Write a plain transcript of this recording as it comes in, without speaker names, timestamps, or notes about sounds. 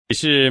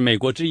是美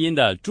国之音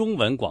的中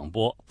文广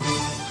播。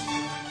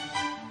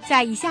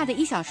在以下的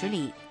1小时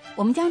里，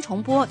我们将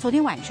重播昨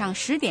天晚上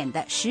10点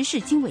的时事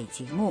经纬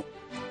节目。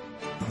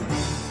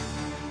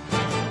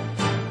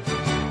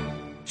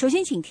首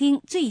先请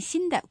听最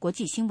新的国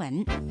际新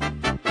闻。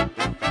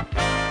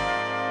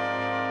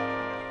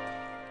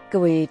各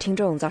位听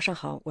众早上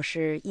好，我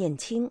是燕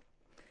青。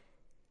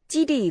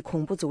基地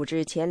恐怖组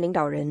织前领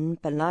导人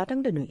本拉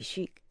登的女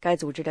婿，该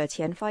组织的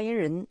前发言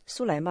人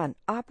苏莱曼·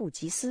阿布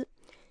吉斯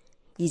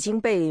已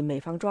经被美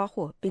方抓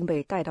获，并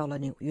被带到了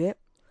纽约，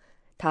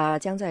他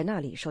将在那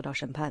里受到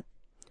审判。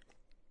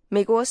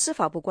美国司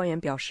法部官员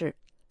表示，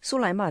苏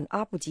莱曼·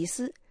阿布吉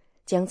斯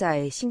将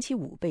在星期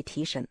五被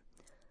提审，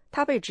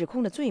他被指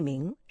控的罪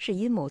名是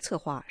阴谋策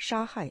划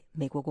杀害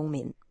美国公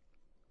民。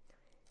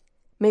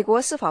美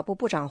国司法部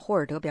部长霍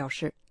尔德表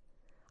示，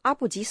阿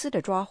布吉斯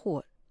的抓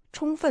获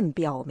充分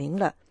表明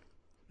了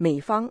美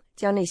方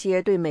将那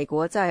些对美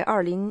国在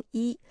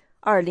2001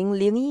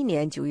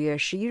年9月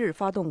11日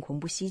发动恐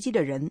怖袭击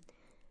的人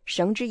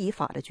绳之以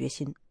法的决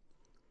心。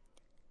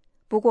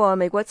不过，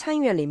美国参议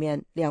院里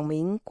面2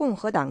名共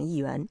和党议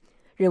员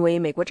认为，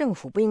美国政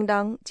府不应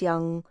当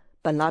将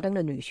本拉登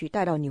的女婿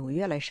带到纽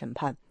约来审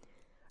判，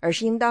而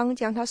是应当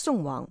将他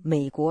送往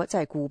美国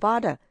在古巴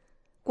的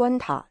关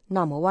塔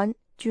那摩湾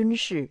军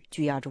事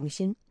拘押中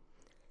心。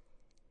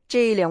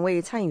这2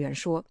位参议员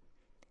说，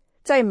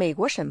在美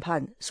国审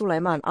判苏莱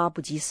曼·阿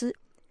布吉斯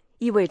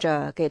意味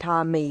着给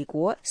他美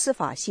国司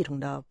法系统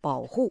的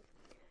保护。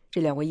这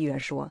2位议员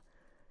说，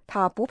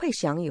他不配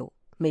享有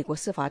美国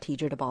司法体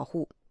制的保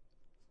护。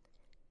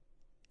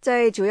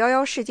在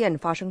911事件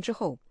发生之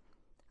后，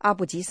阿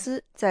布吉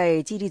斯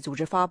在基地组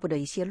织发布的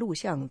一些录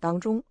像当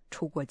中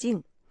出过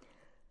镜。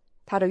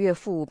他的岳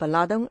父本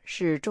拉登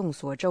是众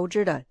所周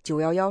知的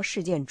911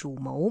事件主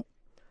谋。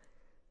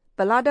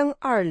本拉登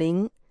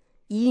2011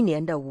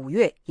年的5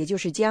月，也就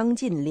是将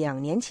近2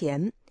年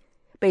前，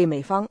被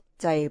美方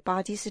在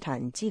巴基斯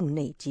坦境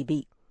内击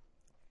毙。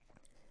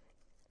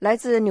来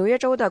自纽约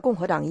州的共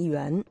和党议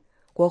员、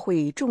国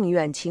会众议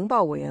院情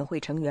报委员会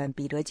成员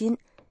彼得金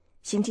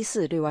星期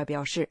四对外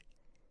表示，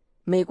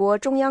美国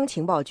中央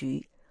情报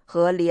局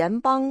和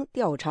联邦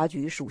调查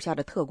局属下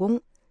的特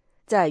工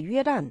在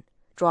约旦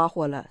抓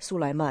获了苏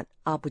莱曼·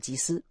阿布吉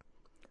斯。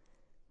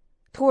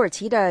土耳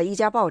其的一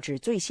家报纸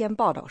最先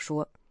报道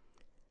说，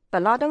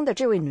本拉登的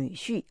这位女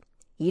婿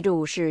一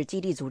度是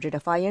基地组织的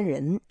发言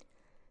人，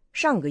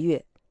上个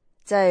月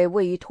在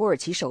位于土耳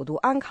其首都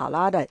安卡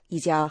拉的一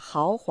家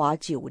豪华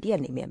酒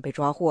店里面被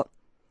抓获。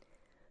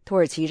土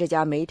耳其这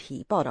家媒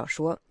体报道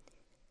说，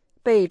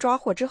被抓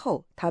获之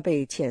后，他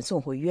被遣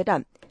送回约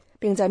旦，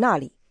并在那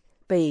里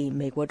被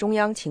美国中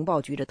央情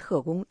报局的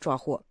特工抓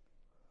获。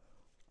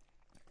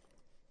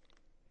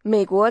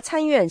美国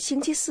参议院星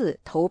期四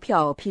投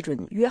票批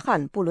准约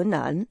翰·布伦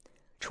南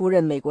出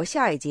任美国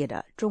下一届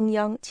的中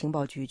央情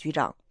报局局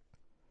长。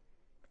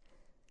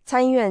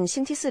参议院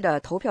星期四的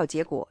投票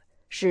结果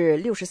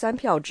是63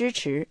票支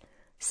持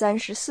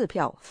，34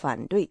票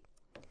反对。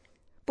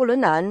布伦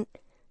南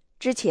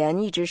之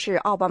前一直是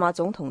奥巴马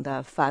总统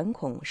的反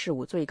恐事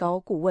务最高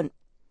顾问。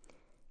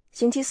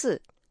星期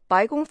四，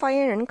白宫发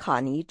言人卡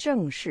尼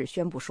正式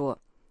宣布说，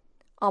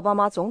奥巴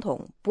马总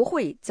统不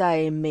会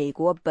在美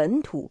国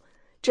本土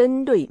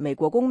针对美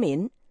国公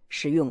民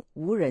使用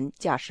无人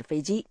驾驶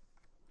飞机。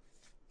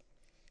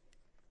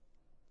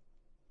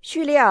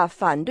叙利亚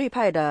反对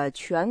派的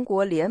全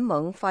国联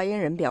盟发言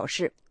人表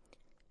示，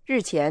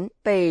日前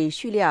被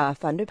叙利亚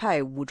反对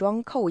派武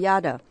装扣押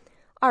的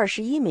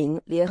21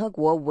名联合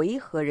国维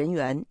和人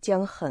员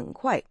将很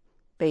快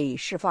被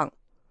释放。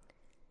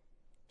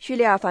叙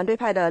利亚反对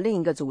派的另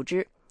一个组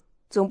织，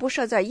总部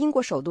设在英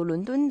国首都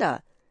伦敦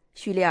的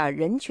叙利亚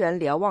人权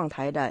瞭望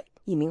台的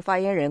一名发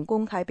言人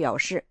公开表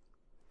示，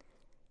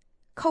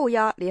扣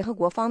押联合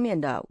国方面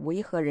的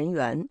维和人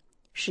员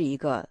是一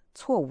个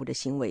错误的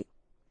行为。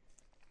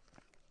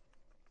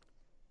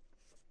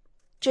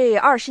这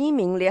21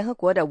名联合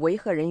国的维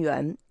和人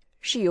员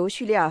是由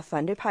叙利亚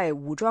反对派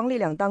武装力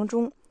量当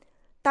中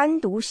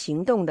单独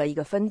行动的一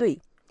个分队，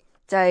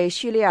在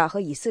叙利亚和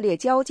以色列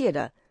交界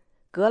的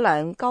戈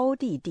兰高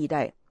地地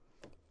带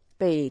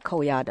被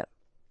扣押的。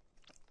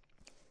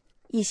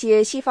一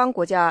些西方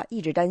国家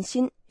一直担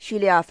心叙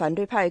利亚反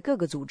对派各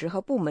个组织和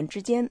部门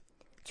之间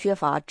缺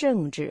乏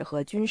政治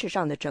和军事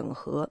上的整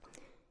合，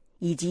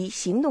以及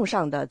行动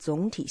上的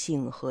总体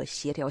性和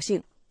协调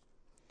性。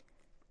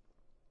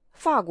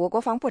法国国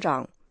防部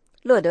长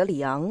勒德里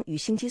昂于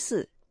星期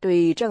四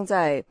对正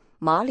在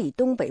马里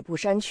东北部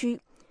山区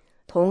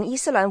同伊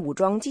斯兰武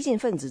装激进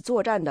分子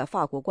作战的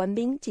法国官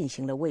兵进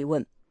行了慰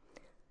问。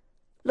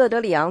勒德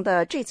里昂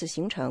的这次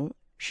行程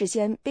事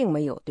先并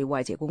没有对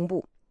外界公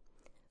布。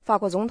法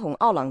国总统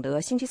奥朗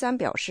德星期三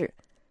表示，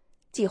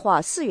计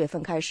划4月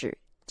份开始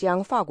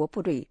将法国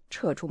部队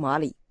撤出马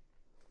里。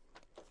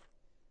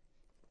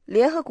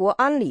联合国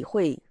安理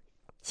会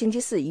星期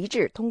四一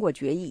致通过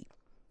决议，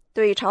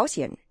对朝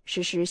鲜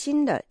实施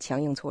新的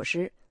强硬措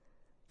施，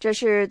这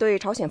是对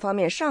朝鲜方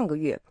面上个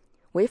月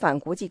违反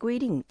国际规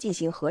定进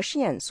行核试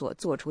验所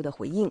做出的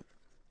回应。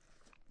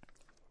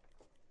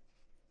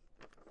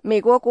美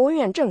国国务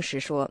院证实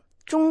说，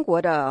中国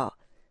的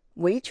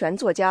维权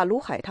作家卢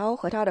海涛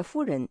和他的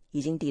夫人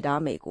已经抵达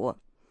美国，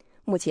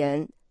目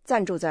前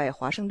暂住在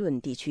华盛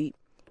顿地区。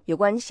有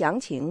关详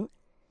情，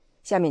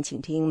下面请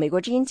听美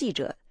国之音记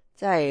者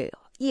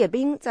叶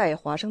冰在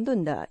华盛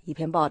顿的一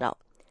篇报道。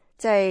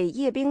在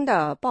叶冰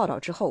的报道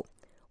之后，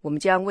我们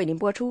将为您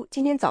播出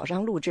今天早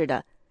上录制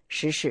的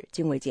时事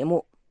经纬节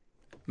目。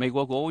美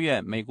国国务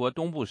院美国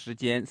东部时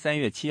间3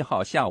月7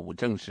号下午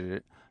证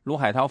实，卢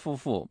海涛夫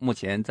妇目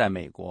前在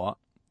美国。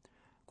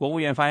国务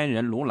院发言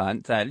人卢兰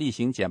在例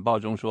行简报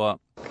中说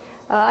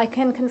I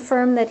can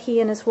confirm that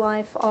he and his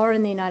wife are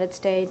in the United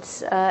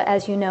States.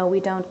 As you know, we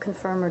don't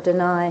confirm or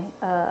deny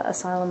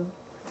asylum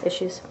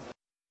issues.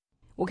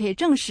 我可以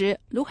证实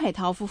卢海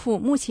涛夫妇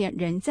目前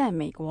人在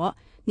美国。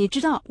你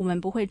知道，我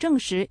们不会证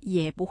实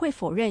也不会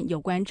否认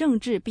有关政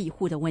治庇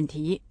护的问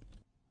题。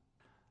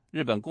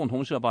日本共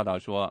同社报道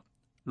说，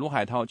卢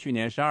海涛去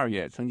年12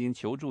月曾经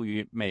求助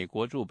于美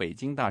国驻北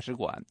京大使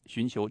馆，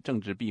寻求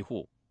政治庇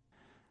护。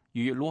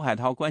与卢海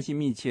涛关系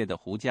密切的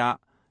胡佳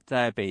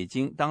在北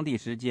京当地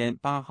时间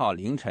8号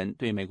凌晨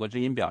对美国之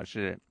音表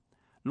示，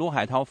卢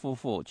海涛夫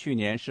妇去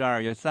年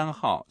12月3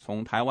号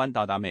从台湾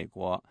到达美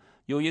国，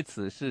由于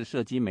此事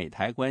涉及美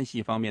台关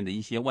系方面的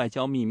一些外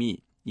交秘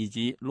密，以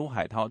及卢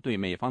海涛对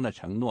美方的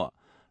承诺，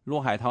卢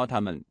海涛他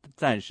们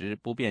暂时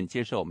不便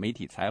接受媒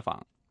体采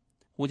访。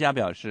胡佳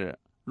表示，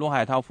卢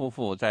海涛夫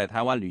妇在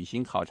台湾旅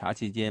行考察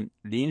期间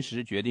临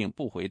时决定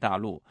不回大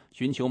陆，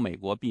寻求美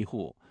国庇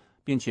护，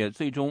并且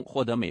最终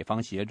获得美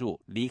方协助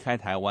离开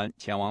台湾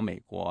前往美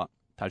国。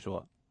他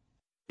说，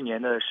去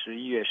年的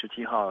11月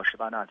17号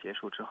18大结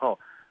束之后，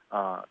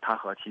他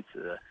和妻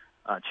子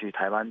去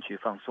台湾去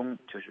放松，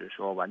就是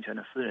说完全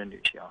的私人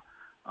旅行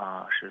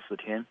，14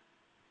天，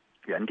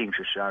原定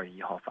是12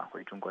月1号返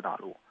回中国大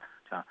陆，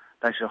这样，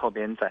但是后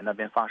边在那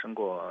边发生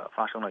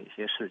了一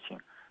些事情，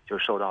就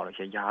受到了一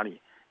些压力，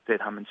对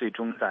他们最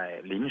终在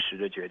临时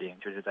的决定，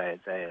就是在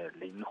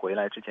临回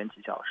来之前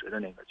几小时的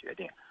那个决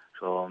定，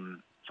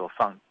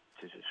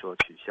就是说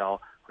取消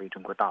回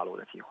中国大陆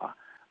的计划，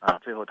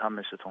最后他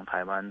们是从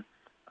台湾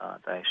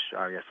在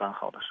12月3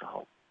号的时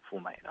候赴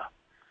美的。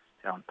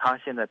这样，他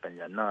现在本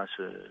人呢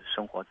是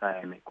生活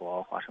在美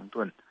国华盛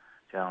顿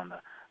这样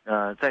的。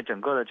在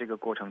整个的这个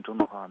过程中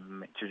的话，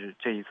就是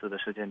这一次的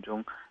事件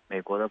中，美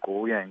国的国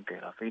务院给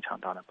了非常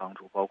大的帮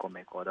助，包括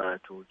美国的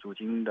驻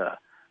京的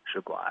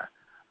使馆，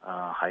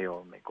还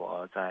有美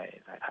国在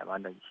台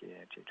湾的一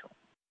些这种。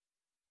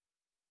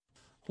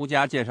胡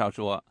佳介绍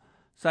说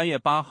，3月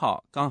8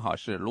号刚好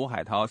是卢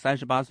海涛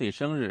38岁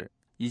生日，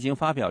已经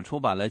发表出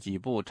版了几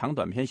部长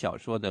短篇小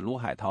说的卢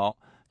海涛，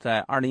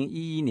在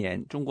2011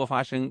年中国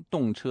发生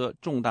动车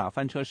重大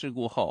翻车事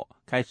故后，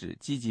开始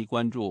积极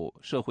关注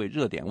社会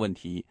热点问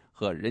题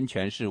和人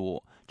权事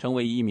务，成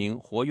为一名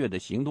活跃的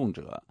行动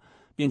者，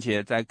并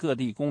且在各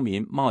地公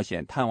民冒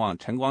险探望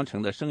陈光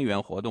诚的声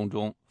援活动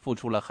中付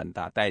出了很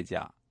大代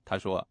价。他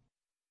说，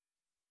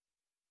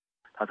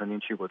他曾经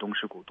去过东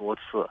石谷多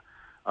次，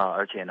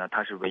而且呢，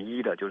他是唯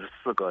一的就是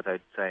4个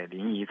在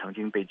临沂曾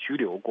经被拘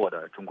留过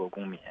的中国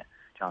公民。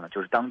这样的，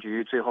就是当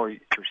局最后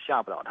就是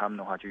吓不倒他们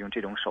的话，就用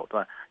这种手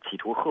段企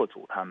图吓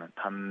阻他们。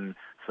他们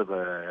4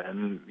个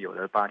人有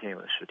的8天，有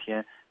的10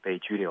天被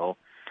拘留。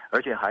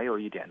而且还有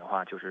一点的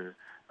话，就是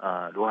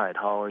卢海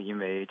涛因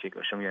为这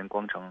个声援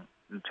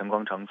陈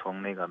光诚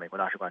从那个美国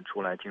大使馆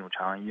出来进入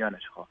长安医院的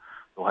时候，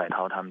卢海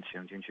涛他们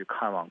曾经去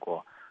看望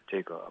过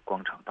这个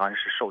光诚，当然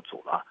是受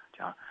阻了。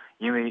这样，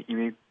因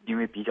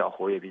为比较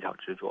活跃，比较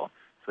执着。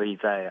所以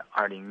在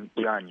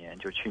2012年，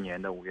就去年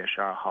的5月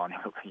12号，那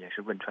个也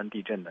是汶川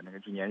地震的那个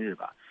纪念日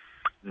吧，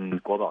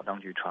国保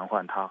当局传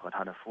唤他和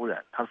他的夫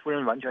人，他的夫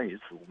人完全与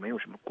此没有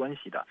什么关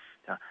系的，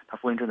他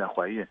夫人正在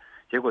怀孕，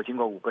结果经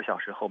过5个小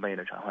时后半夜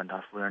的传唤，他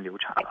夫人流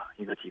产了，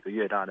一个几个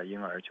月大的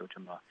婴儿就这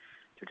么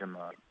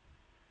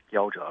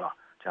夭折了。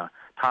这样，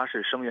他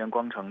是声援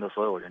光诚的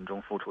所有人中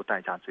付出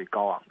代价最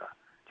高昂的，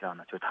这样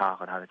的就他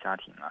和他的家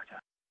庭这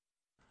样。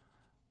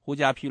胡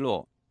佳披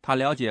露，他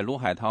了解卢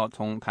海涛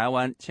从台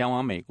湾前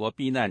往美国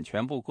避难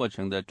全部过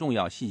程的重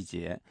要细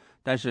节，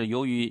但是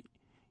由于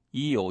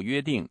已有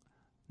约定，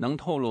能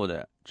透露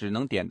的只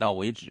能点到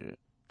为止。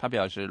他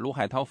表示，卢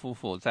海涛夫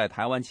妇在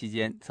台湾期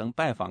间曾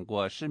拜访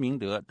过施明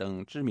德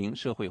等知名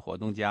社会活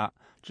动家，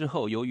之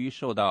后由于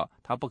受到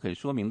他不肯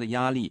说明的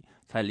压力，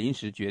才临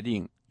时决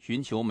定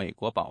寻求美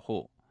国保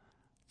护。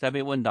在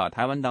被问到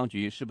台湾当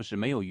局是不是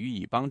没有予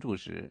以帮助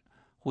时，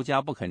胡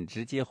佳不肯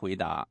直接回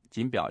答，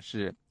仅表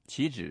示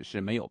岂止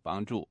是没有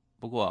帮助。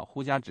不过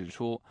胡佳指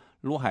出，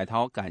卢海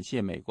涛感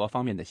谢美国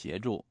方面的协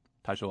助。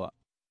他说，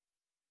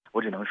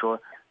我只能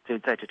说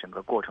在这整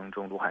个过程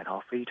中，卢海涛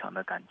非常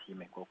的感激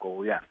美国国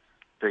务院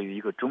对于一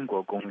个中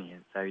国公民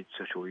在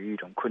处于一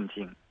种困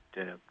境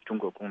的中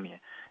国公民，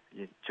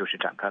也就是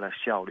展开了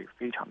效率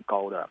非常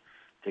高的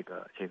这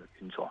个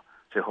运作，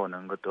最后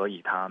能够得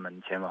以他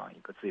们前往一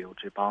个自由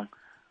之邦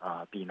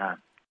避难。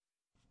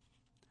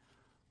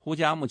胡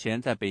佳目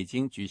前在北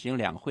京举行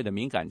2会的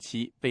敏感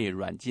期被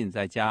软禁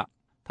在家。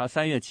他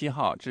3月7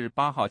号至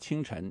8号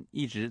清晨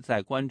一直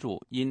在关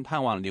注因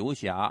探望刘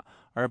霞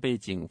而被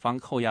警方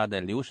扣押的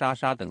刘莎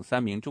莎等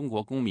3名中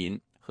国公民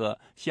和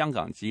香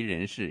港籍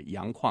人士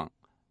杨矿。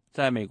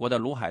在美国的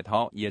卢海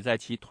涛也在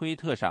其推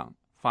特上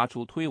发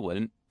出推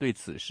文，对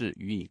此事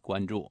予以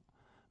关注。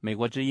美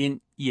国之音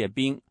叶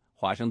冰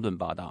华盛顿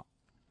报道。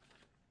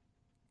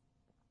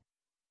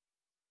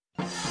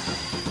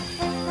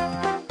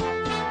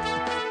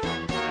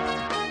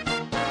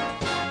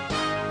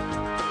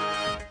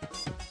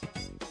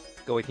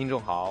各位听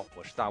众好，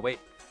我是大卫。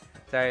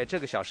在这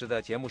个小时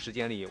的节目时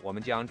间里，我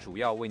们将主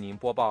要为您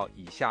播报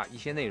以下一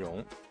些内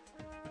容。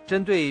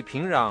针对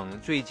平壤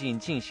最近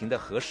进行的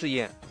核试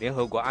验，联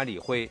合国安理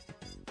会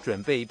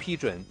准备批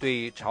准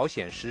对朝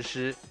鲜实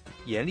施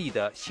严厉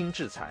的新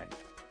制裁。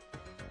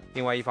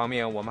另外一方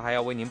面，我们还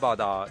要为您报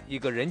道一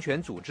个人权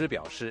组织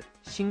表示，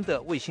新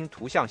的卫星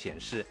图像显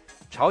示，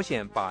朝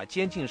鲜把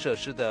监禁设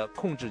施的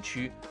控制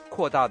区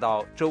扩大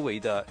到周围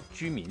的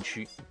居民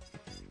区。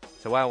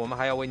此外，我们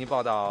还要为您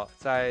报道，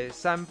在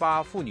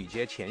3·8妇女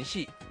节前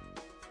夕，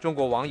中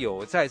国网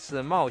友再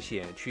次冒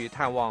险去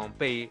探望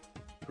被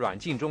软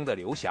禁中的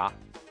刘霞。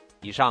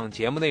以上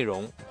节目内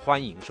容，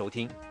欢迎收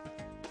听。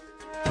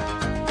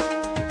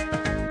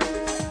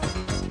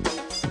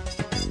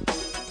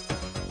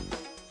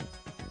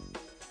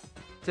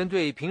针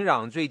对平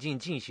壤最近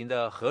进行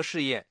的核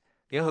试验，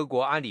联合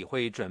国安理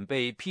会准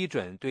备批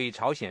准对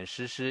朝鲜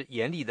实施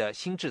严厉的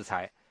新制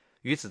裁。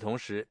与此同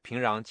时，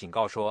平壤警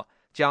告说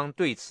将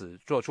对此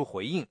作出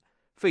回应，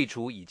废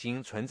除已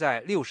经存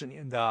在60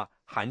年的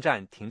韩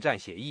战停战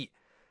协议。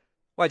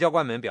外交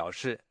官们表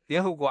示，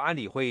联合国安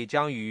理会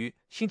将于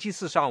星期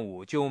四上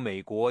午就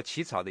美国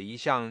起草的一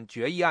项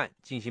决议案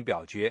进行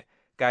表决。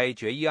该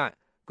决议案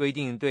规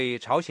定对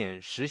朝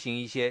鲜实行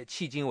一些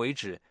迄今为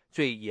止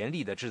最严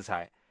厉的制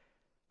裁。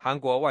韩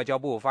国外交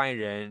部发言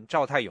人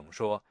赵泰勇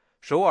说，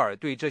首尔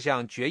对这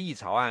项决议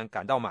草案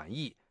感到满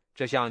意。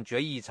这项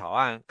决议草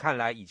案看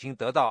来已经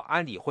得到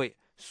安理会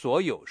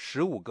所有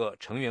15个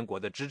成员国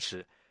的支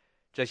持。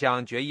这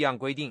项决议案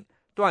规定，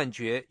断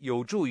绝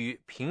有助于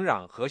平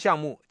壤核项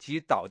目及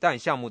导弹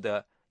项目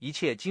的一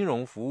切金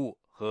融服务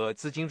和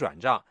资金转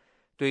账，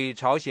对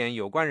朝鲜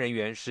有关人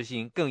员实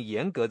行更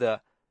严格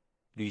的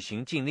旅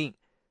行禁令，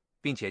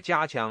并且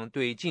加强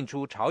对进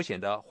出朝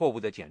鲜的货物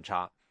的检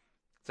查。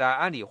在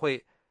安理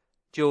会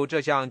就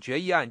这项决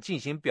议案进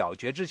行表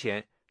决之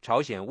前，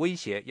朝鲜威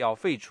胁要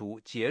废除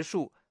结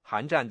束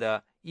韩战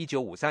的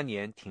1953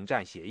年停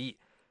战协议，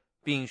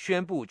并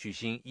宣布举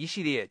行一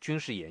系列军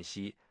事演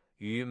习，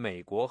与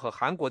美国和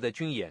韩国的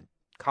军演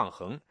抗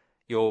衡。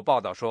有报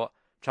道说，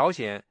朝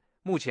鲜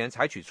目前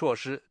采取措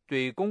施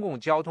对公共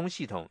交通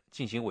系统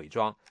进行伪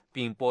装，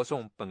并播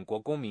送本国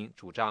公民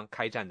主张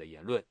开战的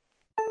言论。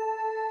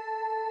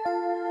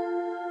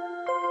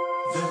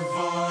The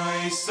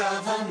Voice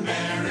of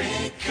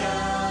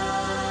America。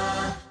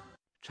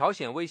 朝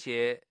鲜威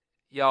胁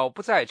要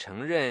不再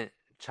承认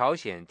朝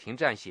鲜停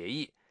战协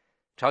议，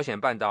朝鲜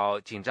半岛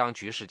紧张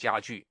局势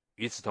加剧。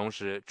与此同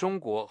时，中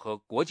国和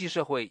国际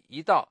社会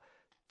一道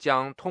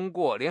将通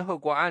过联合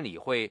国安理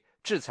会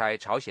制裁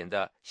朝鲜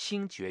的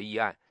新决议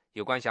案。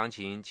有关详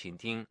情，请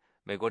听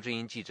美国之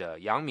音记者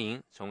杨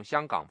明从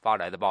香港发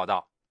来的报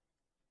道。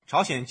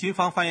朝鲜军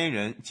方发言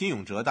人金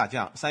永哲大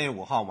将3月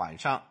5号晚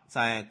上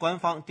在官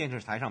方电视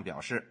台上表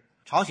示，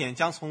朝鲜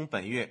将从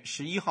本月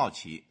11号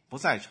起不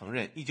再承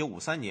认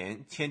1953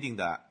年签订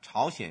的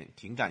朝鲜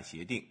停战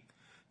协定，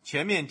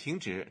全面停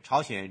止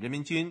朝鲜人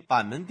民军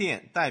板门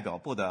店代表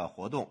部的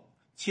活动，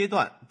切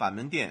断板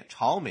门店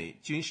朝美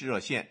军事热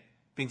线，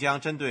并将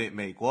针对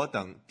美国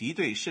等敌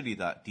对势力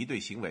的敌对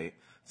行为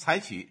采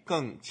取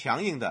更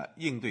强硬的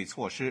应对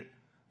措施。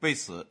为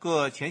此，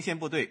各前线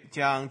部队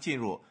将进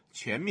入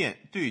全面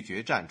对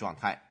决战状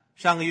态。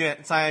上个月，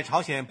在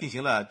朝鲜进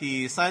行了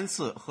第3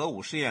次核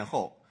武试验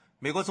后，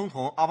美国总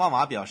统奥巴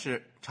马表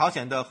示，朝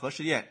鲜的核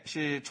试验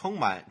是充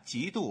满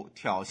极度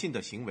挑衅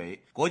的行为，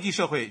国际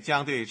社会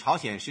将对朝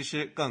鲜实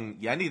施更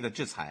严厉的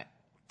制裁。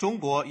中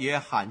国也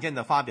罕见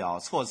地发表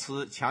措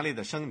辞强烈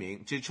的声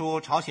明，指出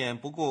朝鲜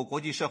不顾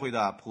国际社会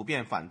的普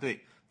遍反对，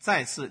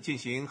再次进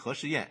行核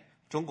试验，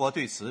中国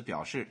对此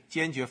表示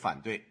坚决反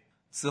对。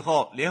此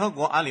后，联合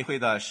国安理会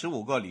的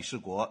15个理事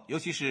国，尤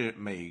其是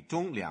美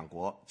中两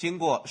国，经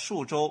过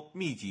数周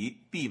密集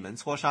闭门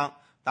磋商，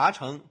达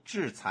成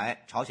制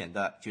裁朝鲜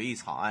的决议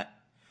草案。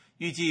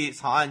预计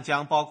草案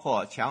将包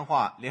括强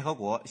化联合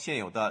国现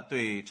有的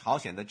对朝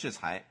鲜的制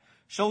裁，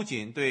收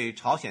紧对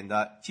朝鲜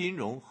的金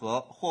融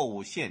和货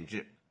物限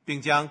制，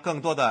并将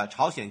更多的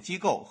朝鲜机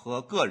构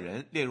和个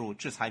人列入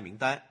制裁名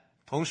单。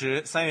同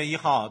时，3月1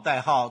号代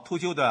号秃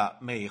鹫的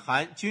美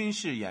韩军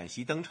事演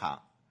习登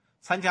场。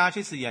参加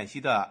这次演习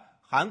的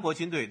韩国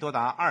军队多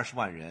达20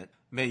万人，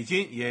美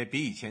军也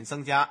比以前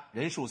增加，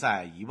人数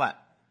在1万。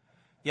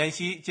演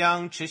习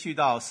将持续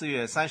到4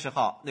月30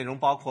号，内容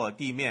包括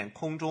地面、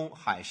空中、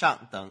海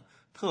上等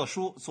特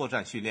殊作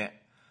战训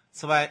练。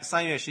此外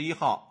，3月11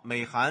号，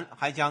美韩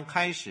还将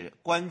开始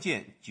关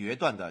键决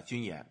断的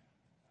军演。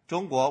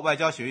中国外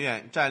交学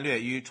院战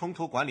略与冲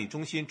突管理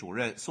中心主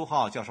任苏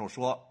浩教授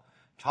说，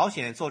朝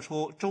鲜做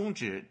出终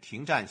止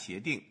停战协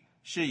定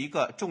是一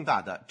个重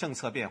大的政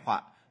策变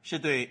化，是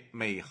对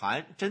美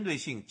韩针对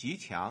性极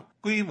强、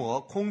规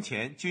模空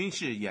前军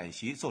事演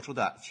习做出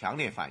的强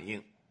烈反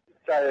应。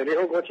在联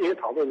合国进行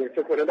讨论的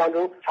这过程当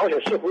中，朝鲜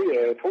似乎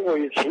也通过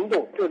行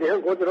动对联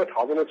合国这个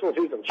讨论呢做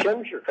出一种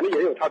牵制，可能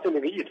也有他这么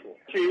一个意图。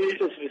至于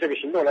这次这个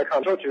行动来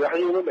看，说主要还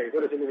是因为美国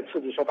的这么一个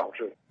刺激所导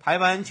致的。台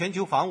湾全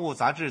球防务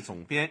杂志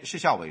总编施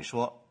孝伟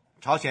说，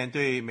朝鲜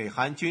对美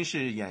韩军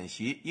事演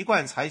习一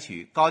贯采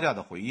取高调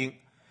的回应，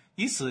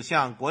以此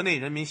向国内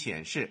人民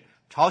显示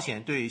朝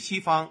鲜对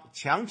西方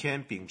强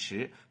权秉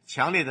持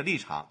强烈的立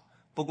场。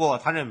不过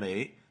他认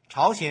为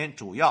朝鲜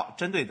主要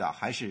针对的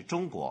还是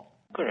中国。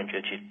个人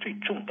觉得其实最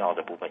重要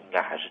的部分应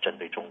该还是针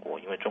对中国，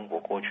因为中国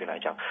过去来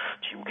讲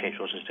几乎可以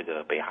说是这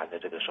个北韩的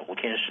这个守护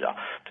天使啊，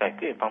在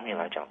各方面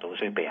来讲都是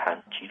对北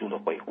韩极度的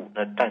维护。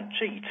那但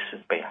这一次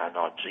北韩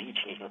执意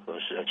进行核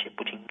试，而且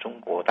不听中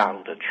国大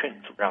陆的劝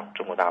阻，让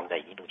中国大陆在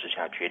一怒之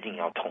下决定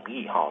要同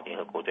意联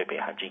合国对北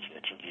韩进行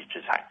的经济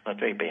制裁。那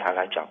对北韩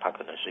来讲，他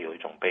可能是有一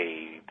种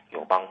被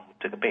友邦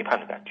这个背叛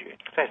的感觉。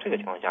在这个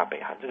情况下，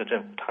北韩这个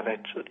政府他在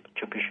这里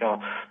就必须要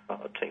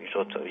等于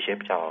说走一些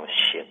比较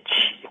险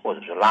棋，或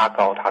者是拉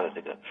高他的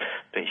这个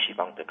对西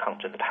方的抗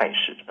争的态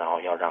势，然后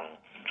要让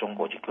中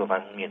国及各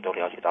方面都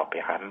了解到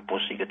北韩不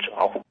是一个纸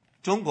老虎。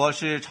中国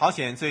是朝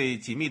鲜最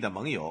紧密的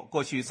盟友，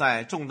过去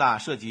在重大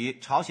涉及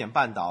朝鲜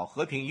半岛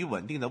和平与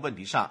稳定的问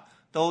题上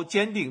都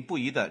坚定不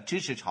移地支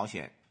持朝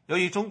鲜。由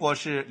于中国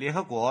是联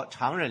合国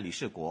常任理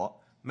事国，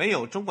没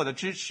有中国的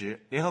支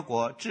持，联合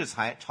国制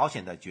裁朝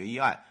鲜的决议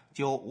案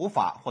就无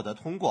法获得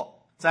通过。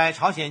在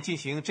朝鲜进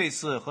行这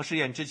次核试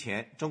验之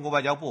前，中国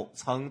外交部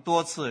曾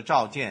多次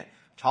召见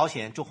朝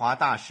鲜驻华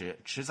大使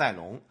池在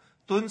龙，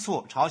敦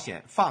促朝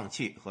鲜放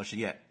弃核试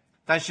验。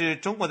但是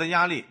中国的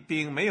压力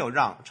并没有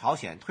让朝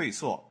鲜退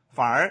缩，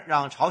反而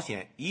让朝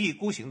鲜一意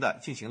孤行地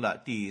进行了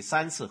第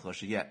3次核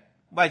试验。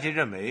外界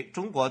认为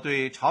中国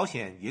对朝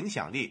鲜影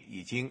响力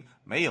已经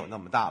没有那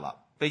么大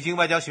了。北京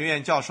外交学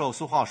院教授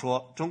苏浩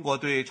说，中国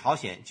对朝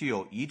鲜具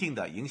有一定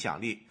的影响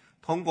力，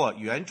通过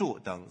援助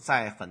等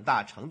在很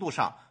大程度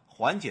上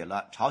缓解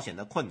了朝鲜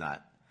的困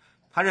难。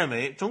他认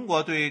为中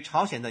国对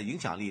朝鲜的影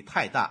响力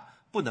太大，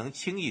不能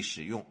轻易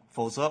使用，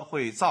否则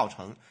会造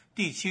成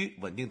地区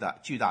稳定的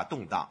巨大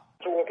动荡。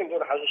中国更多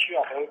的还是需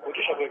要和国际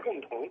社会共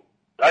同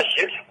来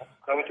协调。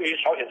那么对于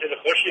朝鲜这次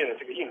核试验的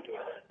这个应对，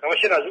那么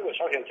现在如果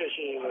朝鲜这次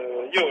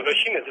又有了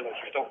新的这种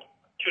举动，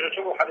就是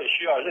中国还得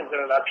需要认真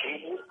的来评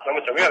估，那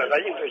么怎么样的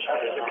来应对朝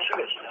鲜这个新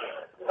的行动。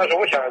但是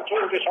我想中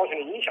国对朝鲜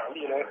的影响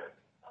力呢，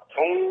从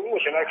目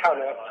前来看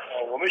呢，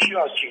我们需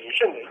要谨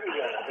慎的运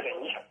用我们的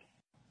影响力。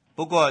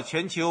不过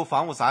全球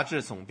防务杂志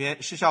总编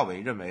施孝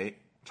伟认为，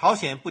朝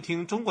鲜不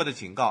听中国的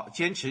警告，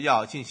坚持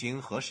要进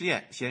行核试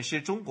验，显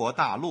示中国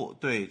大陆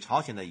对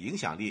朝鲜的影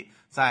响力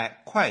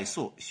在快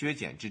速削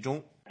减之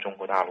中。中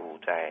国大陆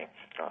在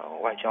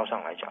外交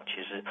上来讲，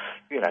其实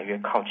越来越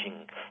靠近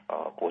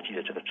国际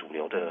的这个主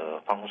流的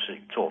方式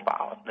与做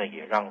法，那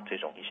也让这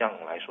种一向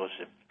来说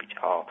是比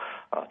较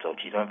走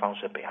极端方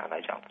式的北韩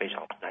来讲非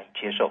常难以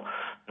接受。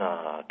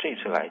那这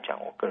次来讲，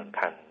我个人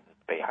看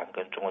北韩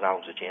跟中国大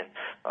陆之间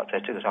在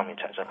这个上面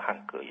产生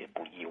汉格也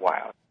不意外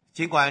啊。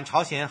尽管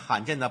朝鲜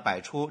罕见地摆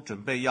出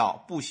准备要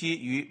不惜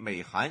与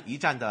美韩一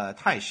战的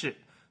态势，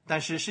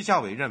但是施孝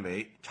伟认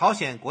为，朝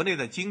鲜国内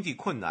的经济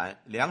困难、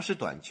粮食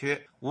短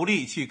缺，无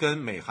力去跟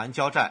美韩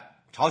交战。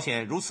朝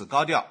鲜如此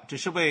高调，只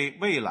是为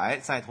未来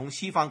在同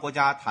西方国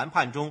家谈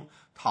判中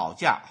讨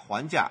价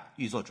还价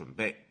预做准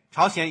备。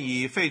朝鲜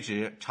以废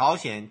止朝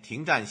鲜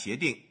停战协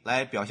定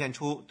来表现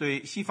出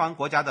对西方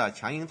国家的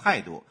强硬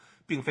态度，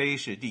并非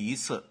是第一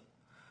次。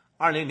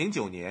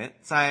2009年，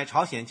在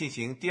朝鲜进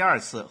行第2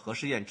次核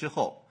试验之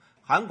后，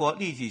韩国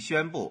立即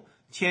宣布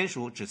签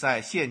署旨在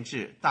限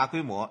制大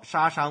规模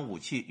杀伤武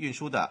器运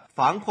输的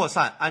防扩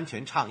散安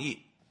全倡议。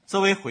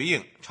作为回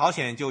应，朝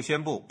鲜就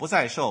宣布不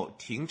再受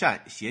停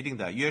战协定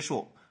的约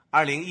束。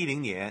2010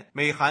年，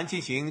美韩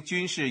进行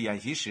军事演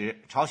习时，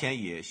朝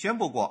鲜也宣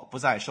布过不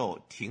再受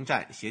停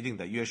战协定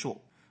的约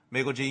束。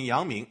美国之音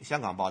杨明，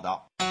香港报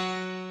道。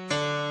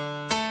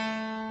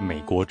美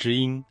国之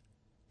音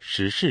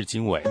时事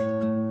经纬。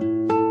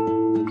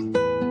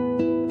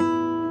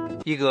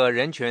一个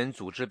人权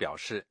组织表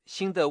示，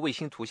新的卫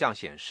星图像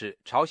显示，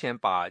朝鲜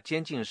把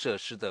监禁设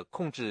施的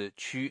控制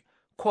区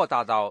扩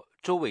大到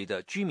周围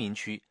的居民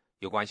区。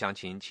有关详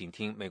情，请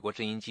听美国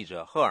之音记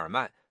者赫尔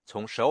曼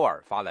从首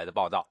尔发来的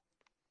报道。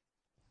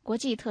国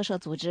际特赦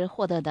组织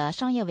获得的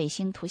商业卫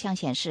星图像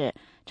显示，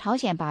朝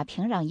鲜把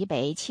平壤以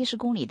北70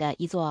公里的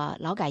一座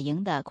劳改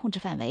营的控制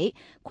范围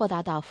扩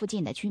大到附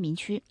近的居民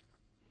区。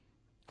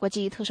国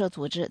际特赦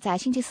组织在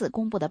星期4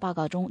公布的报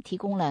告中提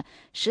供了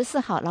14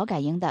号劳改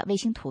营的卫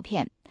星图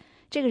片。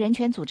这个人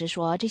权组织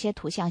说，这些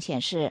图像显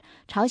示，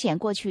朝鲜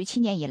过去7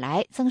年以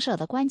来增设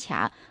的关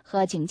卡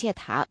和警戒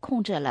塔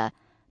控制了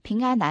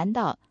平安南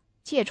道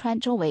界川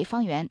周围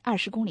方圆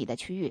20公里的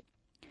区域。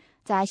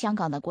在香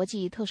港的国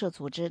际特赦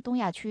组织东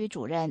亚区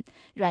主任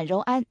阮柔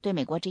安对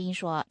美国之音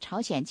说，朝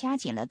鲜加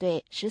紧了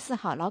对14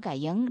号劳改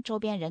营周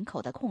边人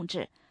口的控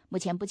制，目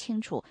前不清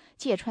楚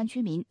芥川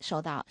居民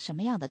受到什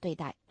么样的对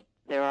待。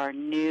There are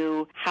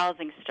new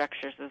housing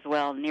structures as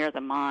well near the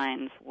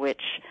mines,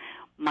 which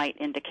might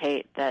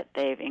indicate that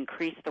they've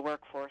increased the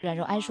workforce. 阮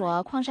荣安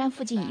说，矿山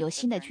附近有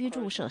新的居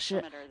住设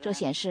施，这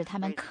显示他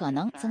们可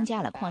能增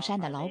加了矿山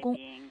的劳工。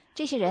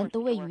这些人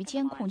都位于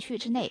监控区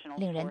之内，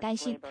令人担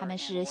心他们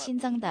是新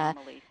增的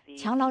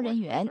强劳人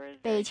员，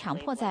被强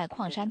迫在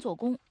矿山做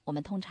工。我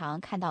们通常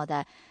看到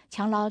的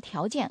强劳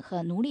条件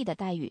和奴隶的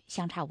待遇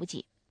相差无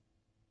几。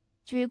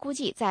据估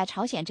计，在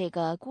朝鲜这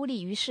个孤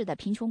立于世的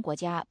贫穷国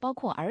家，包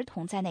括儿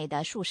童在内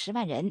的数十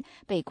万人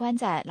被关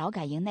在劳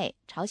改营内。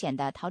朝鲜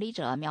的逃离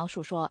者描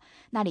述说，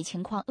那里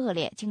情况恶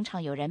劣，经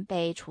常有人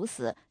被处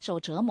死、受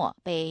折磨、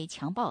被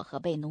强暴和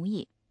被奴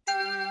役。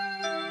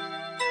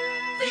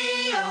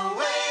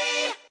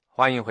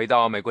欢迎回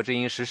到美国之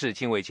音时事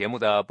经纬节目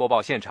的播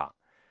报现场。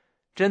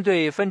针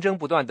对纷争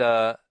不断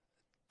的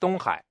东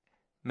海，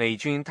美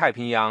军太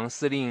平洋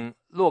司令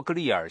洛克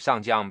利尔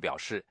上将表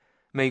示，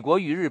美国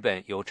与日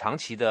本有长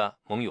期的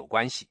盟友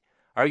关系，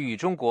而与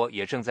中国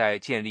也正在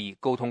建立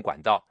沟通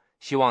管道，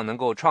希望能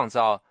够创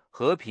造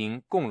和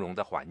平共荣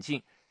的环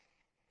境。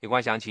有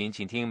关详情，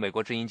请听美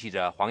国之音记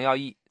者黄耀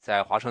义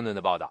在华盛顿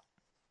的报道。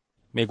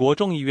美国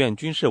众议院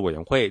军事委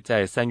员会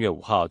在3月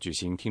5号举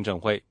行听证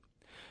会，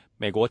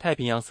美国太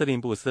平洋司令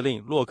部司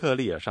令洛克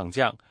利尔上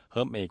将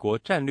和美国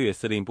战略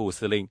司令部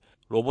司令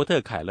罗伯特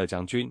·凯勒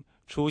将军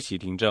出席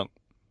听证。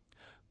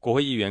国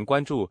会议员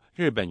关注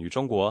日本与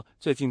中国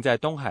最近在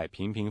东海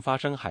频频发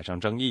生海上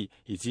争议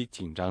以及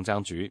紧张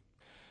僵局。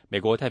美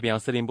国太平洋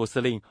司令部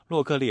司令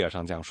洛克利尔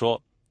上将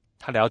说，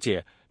他了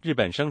解日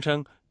本声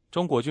称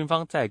中国军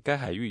方在该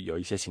海域有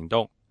一些行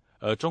动，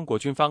而中国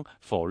军方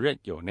否认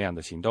有那样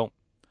的行动。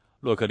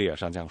洛克利尔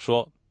上将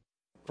说，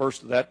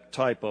 First, that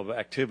type of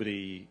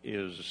activity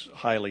is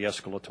highly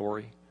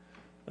escalatory.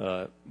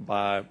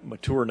 By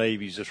mature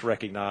navies, it's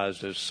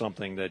recognized as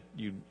something that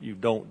you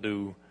don't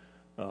do.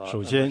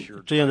首先，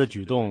这样的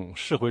举动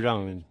是会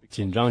让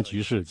紧张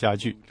局势加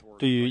剧。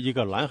对于一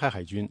个蓝海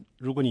海军，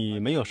如果你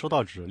没有收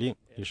到指令，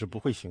你是不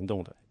会行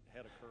动的，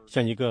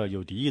像一个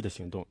有敌意的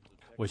行动。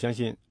我相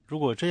信，如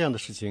果这样的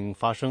事情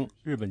发生，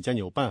日本将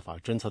有办法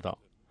侦测到。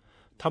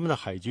他们的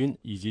海军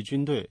以及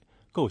军队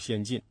够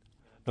先进，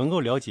能够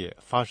了解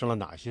发生了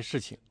哪些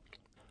事情。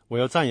我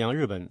要赞扬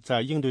日本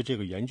在应对这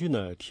个严峻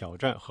的挑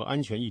战和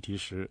安全议题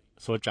时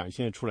所展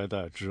现出来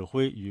的指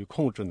挥与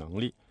控制能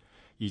力，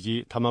以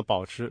及他们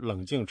保持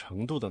冷静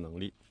程度的能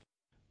力。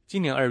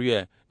今年2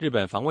月，日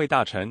本防卫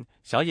大臣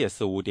小野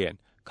四五点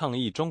抗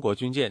议中国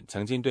军舰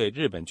曾经对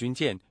日本军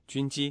舰、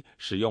军机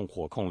使用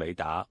火控雷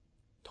达。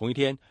同一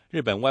天，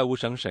日本外务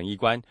省审议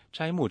官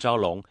斋木昭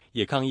龙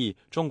也抗议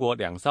中国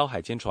2艘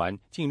海监船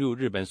进入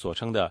日本所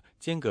称的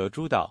尖阁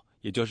诸岛，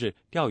也就是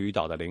钓鱼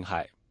岛的领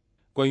海。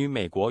关于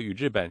美国与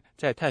日本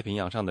在太平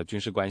洋上的军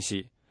事关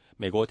系，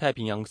美国太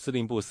平洋司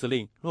令部司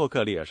令洛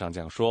克利尔上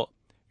将说，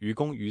于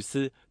公于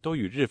私都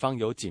与日方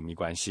有紧密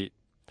关系。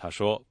他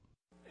说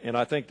And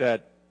I think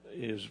that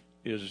is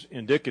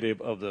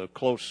indicative of the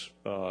close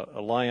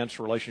alliance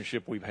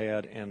relationship we've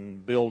had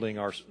in building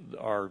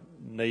our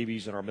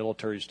navies and our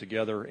militaries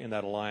together in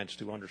that alliance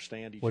to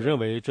understand each other. 我认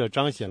为这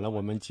彰显了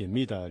我们紧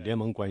密的联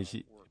盟关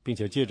系，并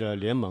且借着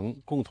联盟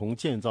共同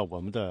建造我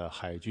们的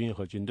海军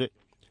和军队，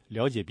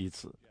了解彼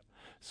此。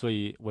所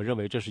以我认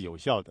为这是有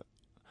效的。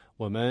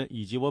我们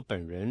以及我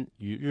本人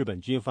与日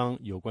本军方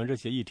有关这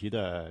些议题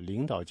的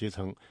领导阶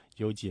层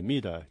有紧密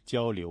的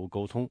交流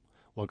沟通，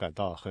我感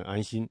到很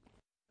安心。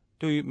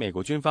对于美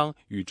国军方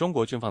与中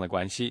国军方的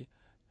关系，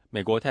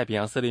美国太平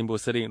洋司令部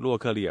司令洛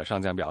克利尔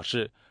上将表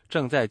示，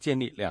正在建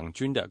立两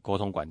军的沟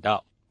通管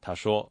道。他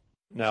说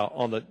Now,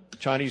 on the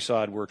Chinese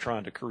side, we're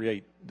trying to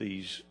create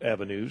these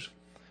avenues.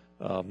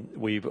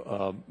 We've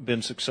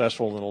been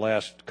successful in the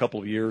last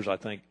couple of years, I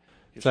think.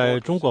 在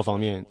中国方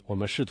面，我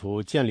们试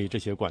图建立这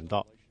些管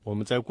道，我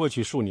们在过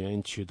去数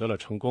年取得了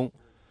成功。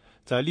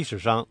在历史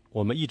上，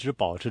我们一直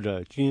保持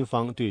着军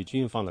方对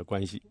军方的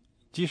关系，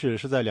即使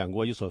是在两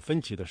国有所分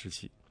歧的时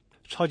期。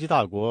超级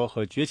大国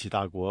和崛起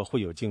大国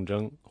会有竞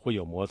争，会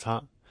有摩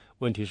擦，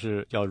问题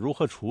是要如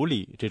何处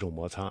理这种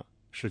摩擦，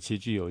使其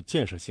具有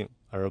建设性，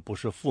而不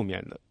是负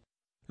面的。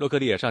洛克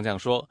利尔上将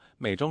说，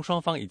美中双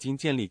方已经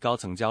建立高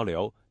层交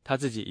流，他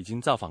自己已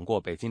经造访过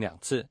北京2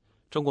次，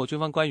中国军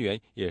方官员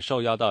也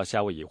受邀到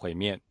夏威夷会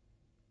面。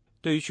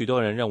对于许多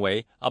人认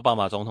为奥巴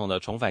马总统的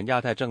重返亚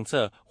太政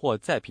策或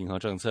再平衡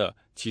政策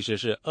其实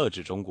是遏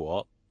制中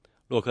国，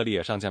洛克利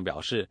尔上将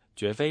表示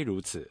绝非如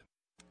此。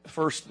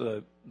First,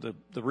 the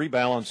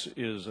rebalance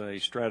is a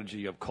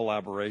strategy of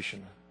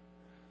collaboration,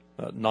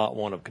 not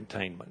one of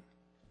containment.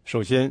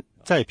 首先，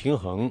再平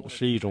衡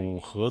是一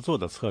种合作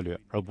的策略，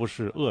而不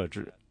是遏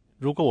制。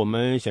如果我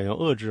们想要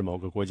遏制某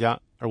个国家，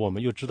而我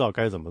们又知道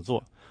该怎么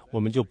做，我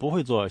们就不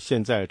会做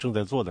现在正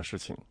在做的事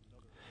情。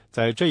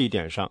在这一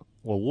点上，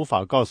我无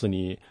法告诉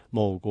你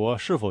某国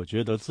是否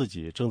觉得自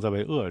己正在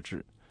被遏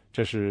制，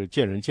这是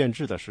见仁见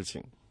智的事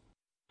情。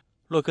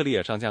洛克利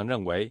尔上将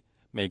认为，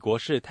美国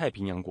是太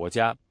平洋国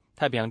家，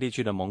太平洋地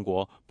区的盟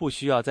国不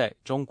需要在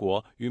中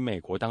国与美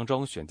国当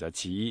中选择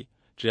其一，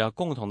只要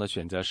共同的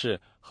选择是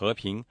和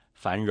平、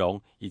繁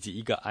荣以及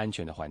一个安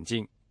全的环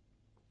境。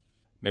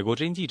美国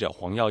之音记者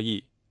黄耀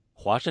义，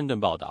华盛顿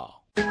报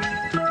道。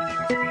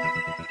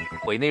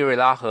委内瑞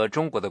拉和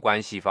中国的关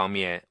系方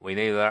面，委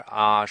内瑞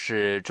拉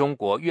是中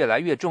国越来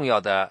越重要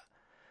的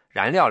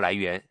燃料来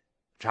源。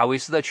查韦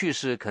斯的去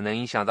世可能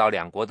影响到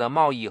两国的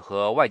贸易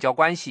和外交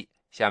关系。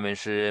下面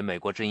是美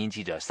国之音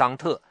记者桑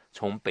特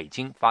从北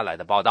京发来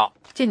的报道。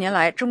近年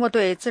来，中国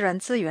对自然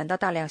资源的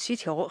大量需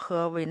求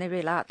和委内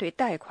瑞拉对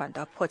贷款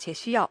的迫切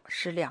需要，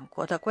使两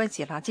国的关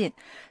系拉近。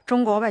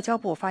中国外交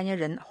部发言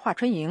人华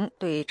春莹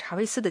对查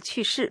韦斯的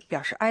去世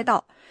表示哀悼。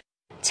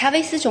查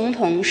韦斯总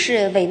统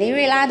是委内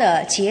瑞拉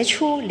的杰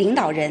出领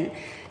导人，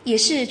也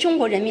是中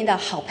国人民的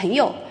好朋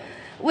友，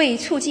为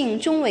促进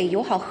中委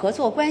友好合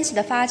作关系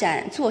的发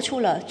展做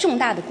出了重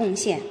大的贡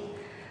献。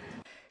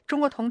中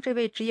国同这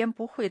位直言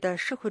不讳的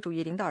社会主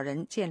义领导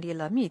人建立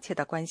了密切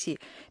的关系，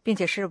并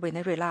且是委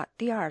内瑞拉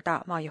第二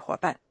大贸易伙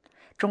伴。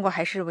中国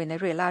还是委内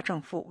瑞拉政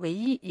府唯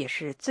一也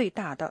是最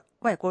大的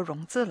外国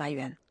融资来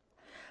源。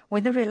委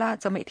内瑞拉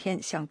则每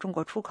天向中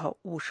国出口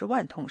50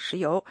万桶石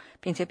油，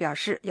并且表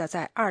示要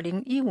在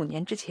2015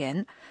年之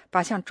前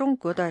把向中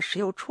国的石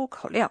油出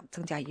口量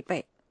增加1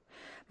倍。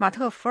马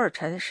特·福尔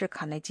臣是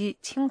卡内基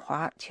清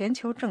华全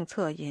球政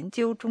策研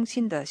究中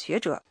心的学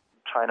者。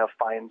China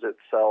finds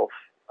itself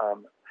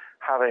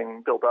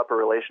having built up a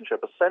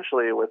relationship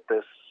essentially with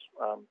this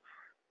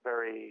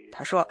very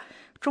他说，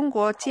中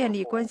国建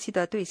立关系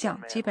的对象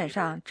基本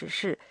上只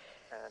是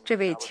这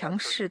位强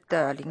势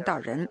的领导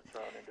人。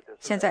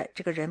现在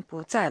这个人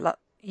不在了，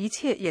一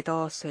切也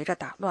都随着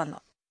打乱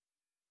了。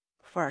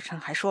福尔臣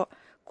还说，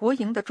国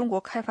营的中国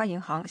开发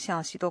银行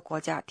向许多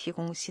国家提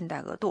供信贷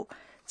额度，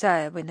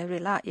在委内瑞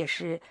拉也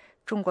是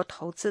中国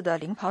投资的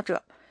领跑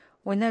者。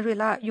委内瑞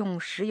拉用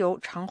石油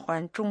偿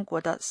还中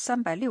国的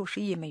360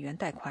亿美元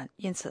贷款，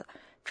因此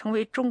成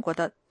为中国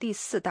的第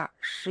4大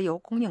石油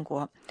供应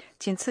国，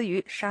仅次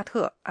于沙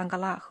特、安哥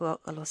拉和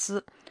俄罗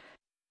斯。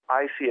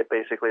I see it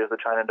basically as the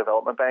China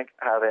Development Bank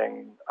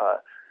having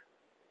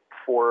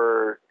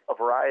for a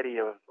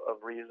variety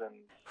of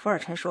reasons. 福尔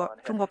臣说，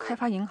中国开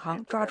发银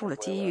行抓住了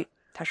机遇。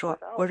他说，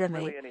我认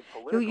为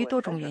由于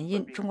多种原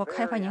因，中国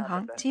开发银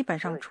行基本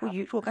上出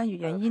于若干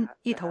原因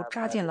一头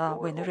扎进了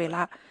委内瑞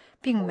拉，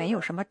并没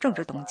有什么政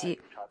治动机，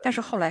但是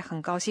后来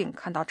很高兴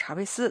看到查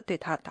韦斯对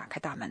他打开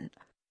大门。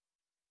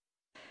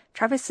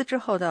查韦斯之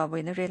后的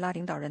委内瑞拉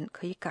领导人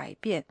可以改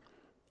变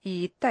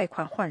以贷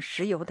款换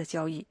石油的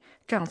交易，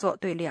这样做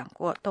对两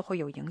国都会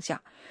有影响。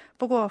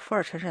不过福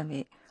尔臣认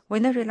为，委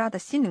内瑞拉的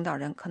新领导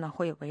人可能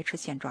会维持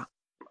现状。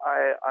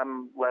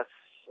I'm less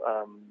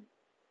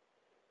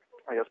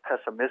I guess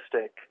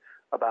pessimistic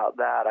about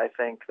that. I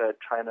think that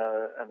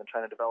China and the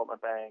China Development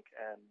Bank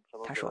and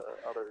some of the other 他说，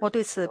我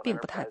对此并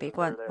不太悲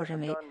观。我认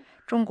为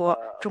中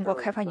国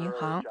开发银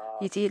行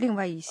以及另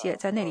外一些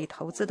在那里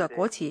投资的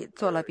国企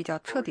做了比较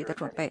彻底的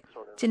准备，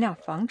尽量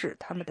防止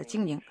他们的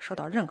经营受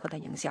到任何的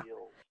影响。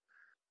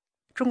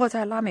中国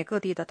在拉美各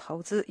地的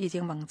投资已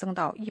经猛增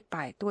到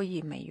100多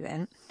亿美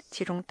元，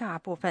其中大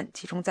部分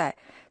集中在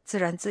自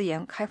然资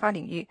源开发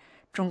领域。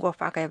中国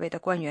发改委的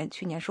官员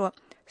去年说，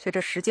随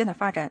着时间的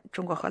发展，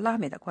中国和拉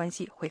美的关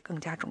系会更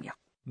加重要。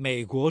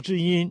美国之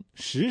音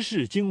时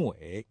事经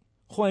纬，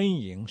欢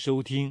迎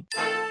收听。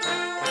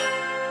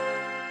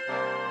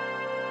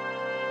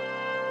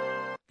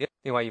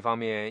另外一方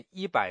面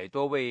，100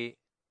多位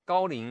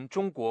高龄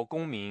中国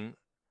公民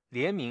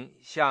联名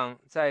向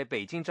在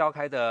北京召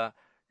开的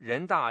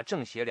人大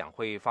政协两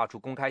会发出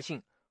公开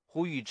信，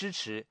呼吁支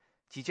持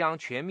即将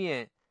全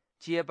面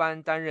接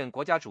班担任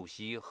国家主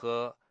席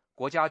和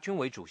国家军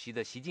委主席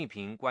的习近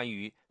平关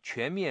于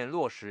全面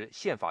落实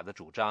宪法的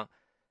主张。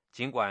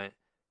尽管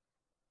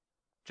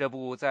这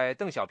部在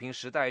邓小平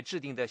时代制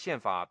定的宪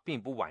法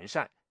并不完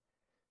善，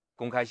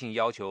公开信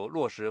要求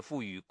落实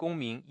赋予公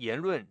民言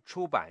论、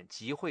出版、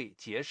集会、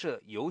结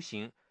社、游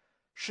行、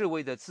示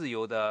威的自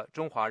由的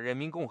中华人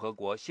民共和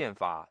国宪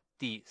法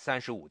第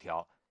35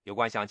条。有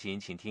关详情，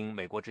请听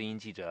美国之音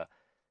记者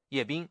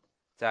叶斌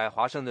在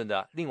华盛顿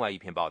的另外一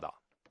篇报道。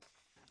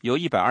由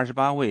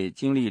128位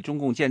经历中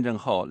共建政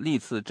后历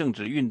次政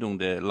治运动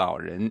的老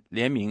人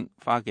联名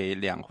发给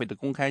两会的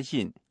公开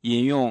信，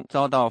引用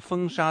遭到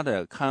封杀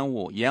的刊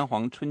物《炎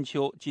黄春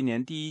秋》今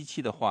年第1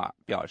期的话，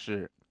表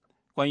示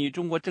关于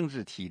中国政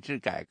治体制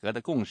改革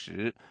的共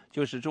识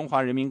就是中华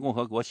人民共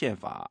和国宪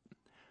法，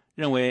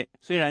认为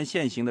虽然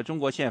现行的中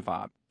国宪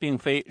法并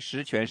非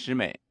十全十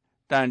美，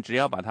但只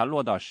要把它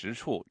落到实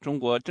处，中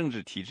国政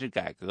治体制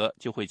改革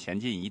就会前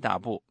进一大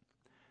步。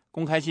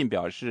公开信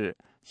表示，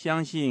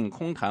相信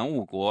空谈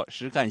误国、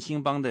实干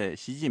兴邦的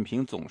习近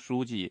平总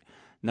书记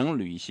能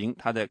履行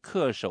他的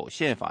恪守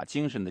宪法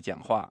精神的讲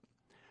话。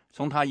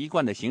从他一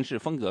贯的行事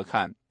风格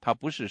看，他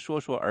不是说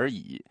说而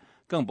已，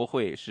更不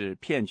会是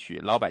骗取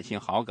老百姓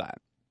好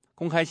感。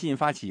公开信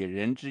发起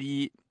人之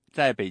一，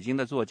在北京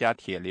的作家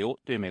铁流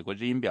对美国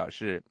之音表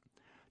示，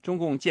中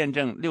共建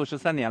政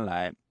63年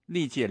来，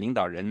历届领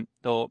导人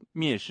都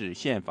蔑视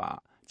宪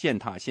法、践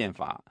踏宪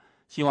法，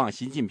希望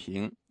习近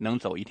平能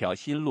走一条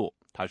新路。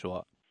他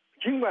说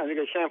尽管这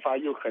个宪法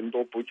有很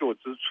多不足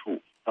之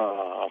处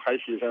还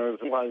写上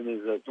中华人民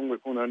是中国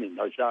共产党领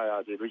导下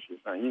呀，这都写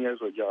上，应该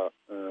说叫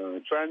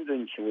专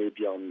政气味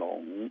比较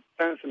浓。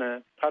但是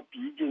呢，它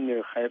毕竟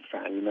呢还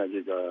反映了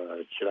这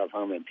个其他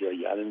方面，比如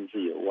言论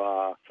自由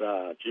啊，是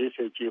吧？结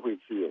社结会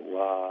自由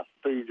啊，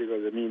对这个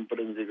人民不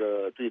能这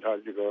个对他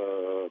这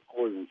个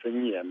个人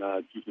尊严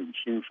呐进行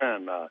侵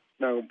犯呐，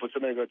那不是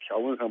那个条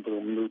文上不是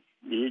我们都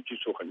列举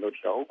出很多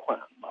条款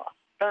嘛？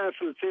但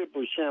是这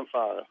部宪法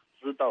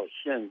直到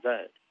现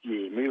在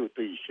也没有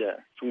兑现。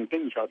从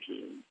邓小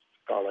平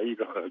搞了一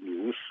个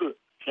牛市，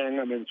天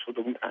安门出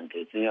动坦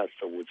克镇压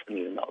15城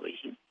里的老百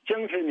姓，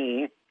江泽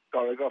民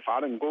搞了一个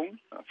法轮功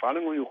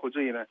有何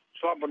罪呢？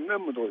抓不那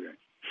么多人。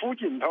胡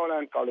锦涛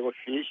呢搞了个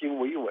血腥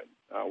维稳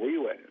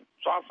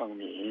抓访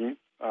民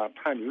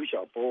判刘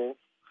晓波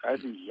还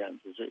是一样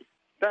之罪。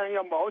但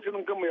要毛泽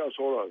东更不要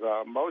说了，是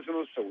吧？毛泽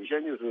东首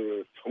先就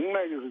是从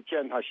来就是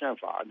践踏宪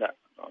法的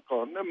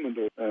搞那么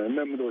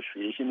多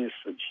血腥的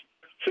事情。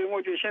所以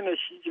我觉得现在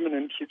习近平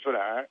能提出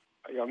来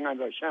要按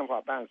照宪法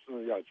办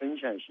事，要增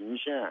宪行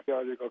宪，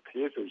要这个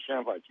恪守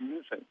宪法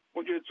精神，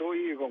我觉得作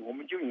为一个我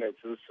们就应该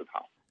支持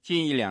他。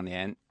近1-2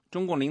年，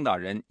中共领导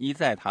人一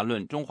再谈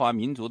论中华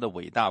民族的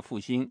伟大复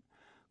兴。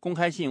公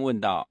开信问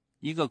道，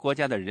一个国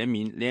家的人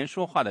民连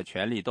说话的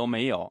权利都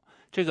没有，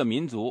这个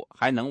民族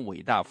还能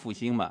伟大复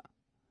兴吗？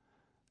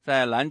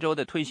在兰州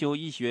的退休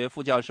医学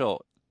副教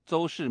授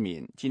邹世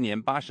敏今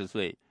年80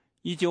岁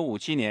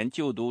，1957年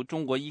就读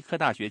中国医科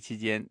大学期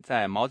间，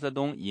在毛泽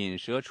东引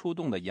蛇出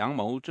洞的阳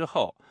谋之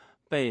后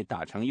被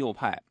打成右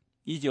派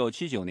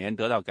，1979年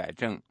得到改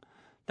正，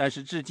但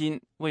是至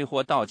今未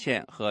获道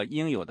歉和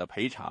应有的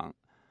赔偿。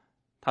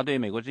他对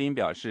美国之音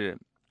表示，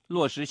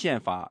落实宪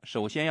法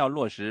首先要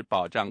落实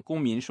保障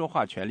公民说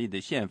话权利的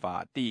宪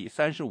法第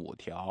35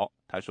条。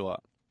他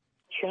说，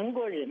全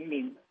国人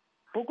民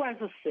不管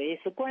是谁，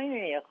是官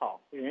员也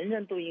好，人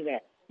人都应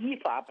该依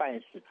法办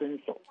事遵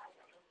守。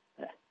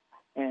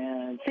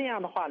这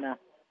样的话呢，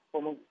我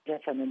们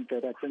才能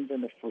得到真正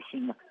的复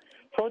兴嘛，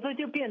否则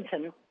就变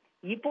成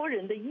一拨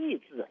人的意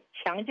志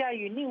强加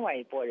于另外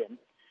一拨人，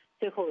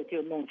最后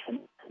就弄成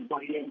很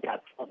多冤假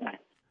错案。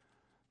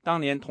当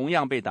年同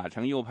样被打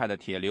成右派的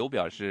铁流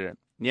表示，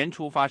年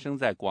初发生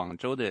在广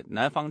州的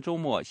南方周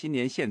末新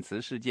年献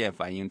词事件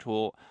反映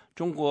出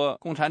中国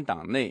共产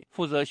党内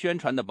负责宣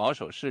传的保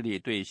守势力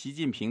对习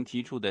近平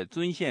提出的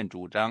尊宪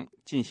主张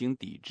进行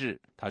抵制。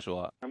他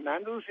说，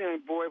兰州市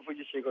不外乎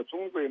就写个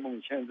中国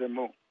梦宪政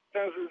梦，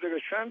但是这个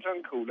宣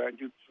传口呢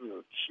就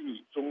只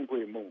提中国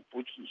梦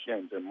不提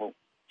宪政梦。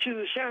其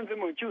实宪政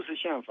梦就是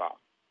宪法，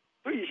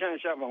兑现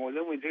宪法，我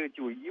认为这个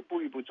就一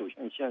步一步走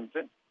向宪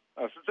政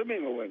是这么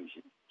一个问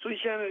题。所以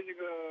现在这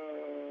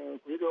个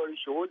国家的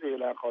学者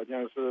呢，好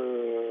像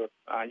是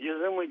也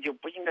认为就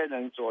不应该这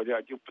样做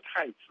的，就不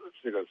太支持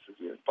这个事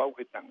情，包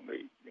括党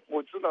内。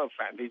我知道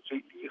反对最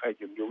厉害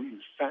就刘玉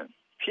山，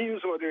听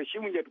说这个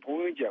新闻界的朋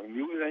友讲，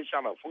刘玉山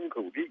下了封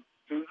口令，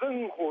就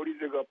任何的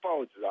这个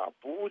报纸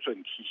不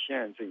准提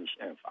宪政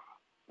宪法，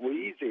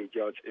违者就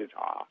要彻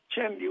查。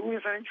现在刘玉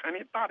山权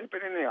力大得不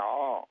得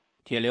了。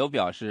铁流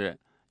表示，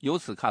由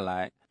此看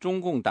来，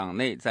中共党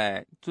内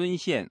在尊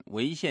宪、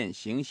违宪、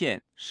行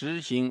宪、实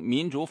行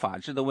民主法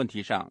治的问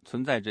题上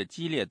存在着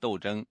激烈斗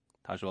争。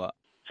他说，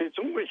所以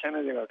中国现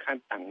在这个看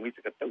党内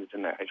这个斗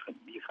争呢还是很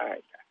厉害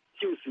的，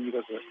就是一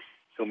个是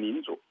走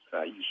民主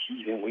以习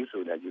近平为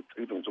首的就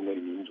推动中国的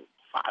民主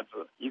法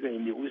治，一个以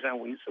刘山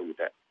为首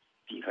的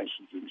抵抗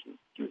习近平，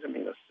就这么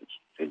一个事情，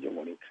这就是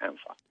我的看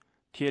法。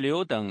铁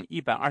流等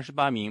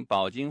128名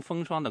饱经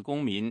风霜的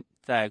公民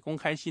在公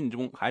开信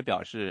中还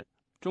表示，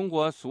中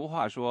国俗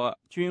话说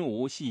君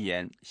无戏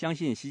言，相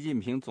信习近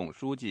平总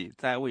书记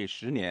在位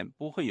10年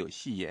不会有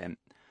戏言。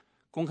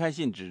公开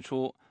信指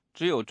出，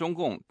只有中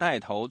共带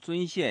头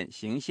尊宪、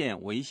行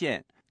宪、违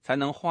宪，才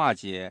能化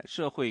解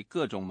社会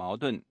各种矛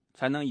盾，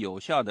才能有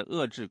效地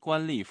遏制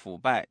官吏腐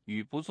败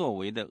与不作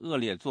为的恶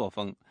劣作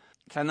风，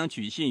才能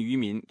举信于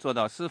民，做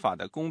到司法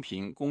的公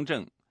平公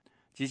正。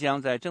即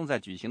将在正在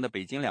举行的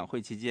北京两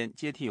会期间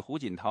接替胡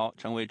锦涛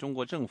成为中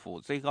国政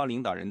府最高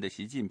领导人的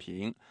习近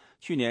平，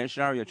去年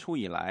12月初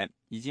以来，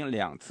已经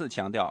2次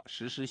强调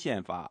实施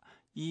宪法，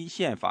依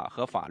宪法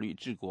和法律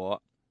治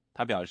国。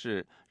他表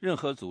示，任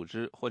何组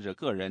织或者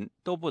个人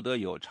都不得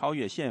有超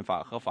越宪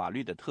法和法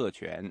律的特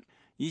权，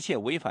一切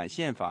违反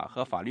宪法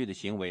和法律的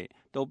行为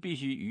都必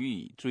须予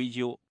以追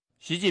究。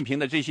习近平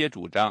的这些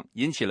主张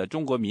引起了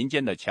中国民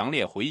间的强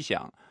烈回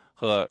响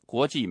和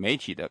国际媒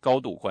体的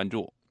高度关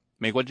注。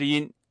美国之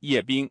音叶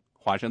冰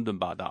华盛顿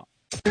报道。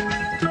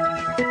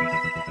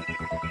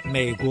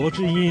美国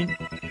之音，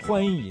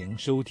欢迎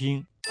收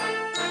听。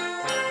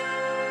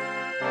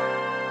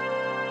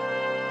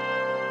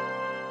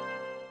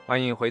欢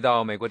迎回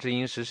到美国之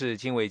音时事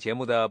经纬节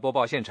目的播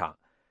报现场。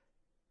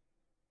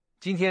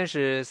今天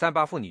是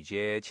3·8妇女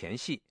节前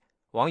夕，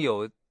网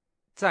友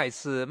再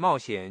次冒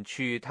险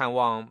去探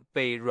望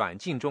被软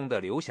禁中的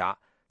刘霞，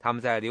他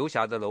们在刘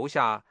霞的楼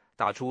下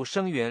打出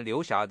声援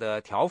刘霞的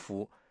条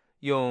幅，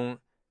用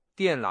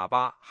电喇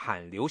叭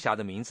喊刘霞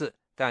的名字，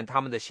但他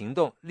们的行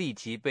动立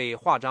即被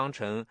化妆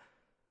成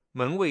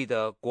门卫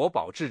的国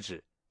保制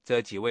止。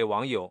这几位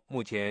网友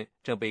目前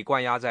正被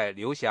关押在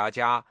刘霞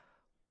家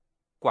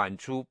管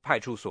出派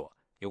出所。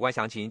有关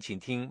详情，请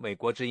听美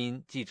国之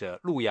音记者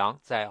陆洋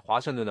在华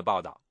盛顿的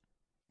报道。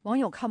网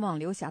友看望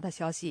刘霞的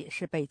消息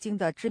是北京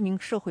的知名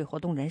社会活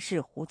动人士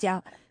胡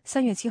佳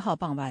3月7号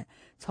傍晚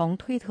从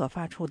推特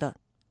发出的。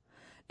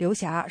刘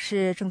霞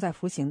是正在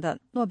服刑的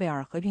诺贝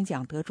尔和平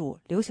奖得主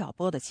刘晓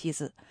波的妻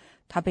子，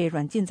她被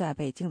软禁在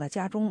北京的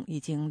家中已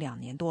经2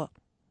年多。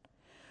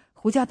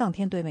胡佳当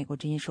天对美国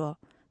之音说，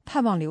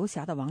探望刘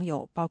霞的网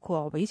友包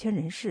括维权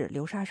人士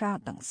刘莎莎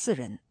等4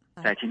人。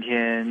在今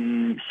天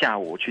下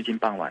午趋近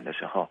傍晚的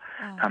时候，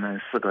他们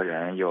4个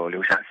人有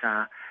刘莎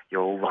莎，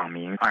有网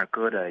名二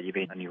哥的一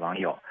位女网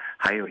友，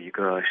还有一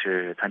个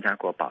是参加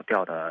过保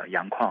钓的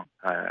杨矿，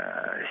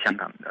香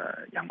港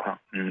的杨矿。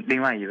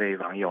另外一位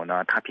网友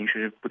呢，他平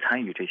时不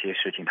参与这些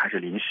事情，他是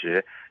临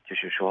时就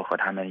是说和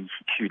他们一起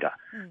去的，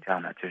这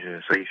样的就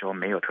是所以说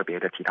没有特别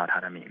的提到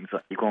他的名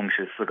字，一共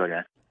是4个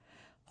人。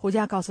胡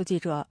佳告诉记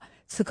者，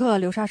此刻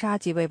刘莎莎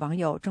几位网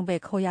友正被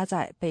扣押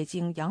在北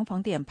京洋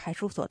房店派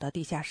出所的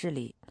地下室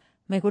里。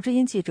美国之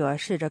音记者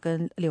试着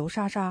跟刘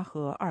莎莎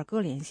和二哥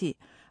联系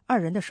，2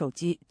人的手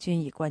机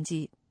均已关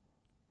机。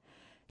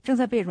正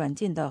在被软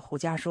禁的胡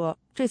佳说，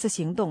这次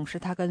行动是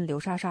他跟刘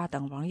莎莎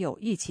等网友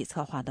一起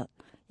策划的，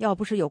要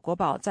不是有国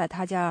保在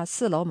他家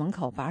4楼门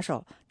口把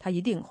守，他一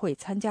定会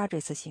参加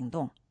这次行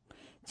动。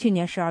去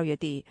年12月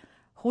底，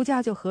胡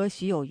佳就和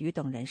徐有余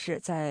等人士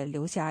在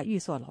刘霞寓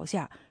所楼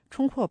下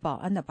冲破保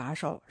安的把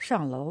守，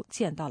上楼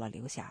见到了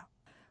刘霞。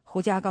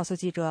胡佳告诉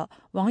记者，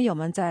网友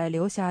们在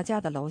刘霞家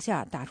的楼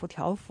下打出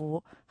条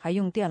幅，还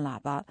用电喇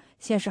叭，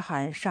先是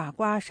喊傻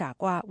瓜傻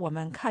瓜，我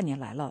们看你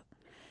来了。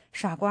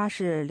傻瓜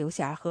是刘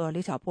霞和刘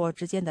晓波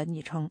之间的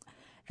昵称，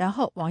然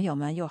后网友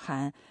们又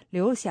喊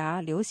刘霞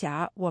刘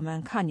霞，我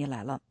们看你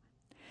来了。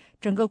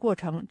整个过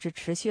程只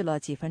持续了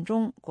几分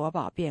钟，国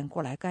保便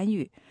过来干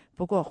预。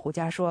不过胡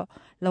佳说，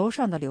楼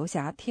上的刘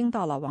霞听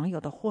到了网友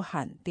的呼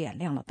喊，点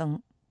亮了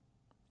灯。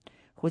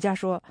胡佳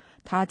说，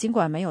他尽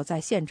管没有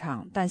在现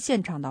场，但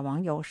现场的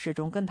网友始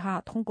终跟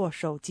他通过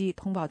手机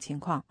通报情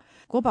况。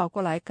国保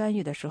过来干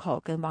预的时候，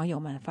跟网友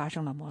们发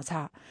生了摩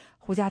擦。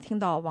胡佳听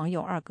到网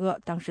友二哥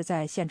当时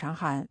在现场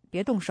喊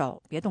别动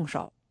手别动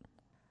手。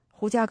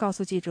胡佳告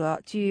诉记者，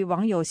据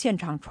网友现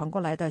场传过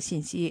来的信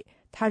息，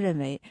他认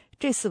为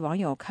这次网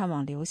友看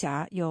望刘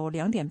霞有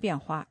2点变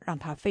化，让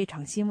他非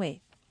常欣慰。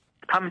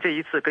他们这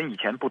一次跟以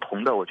前不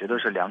同的，我觉得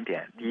是2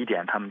点。第一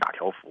点，他们打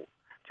条幅，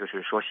就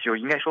是说，就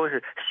应该说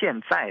是现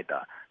在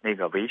的那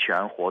个维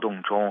权活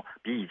动中，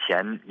比以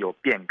前有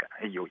变改，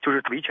就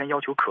是维权要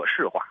求可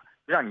视化，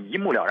让你一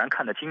目了然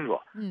看得清楚，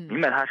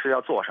明白他是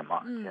要做什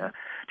么。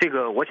这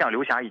个我想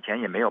刘霞以前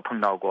也没有碰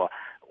到过。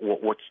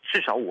我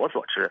至少我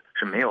所知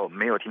是没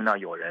有听到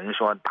有人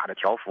说打着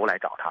条幅来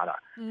找他的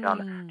这样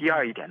的。第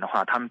二一点的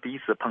话，他们第一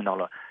次碰到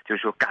了，就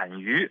是说敢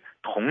于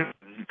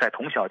在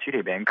同小区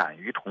里边敢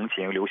于同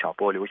情刘晓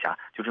波、刘霞，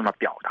就这么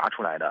表达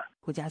出来的。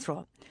胡佳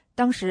说，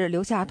当时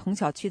刘霞同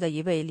小区的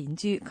一位邻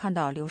居看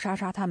到刘莎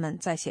莎他们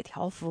在写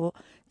条幅，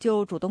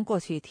就主动过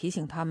去提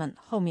醒他们，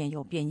后面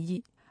有便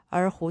衣。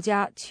而胡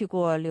佳去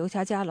过刘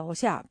霞家楼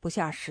下不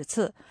下10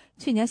次，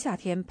去年夏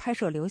天拍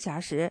摄刘霞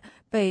时，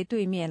被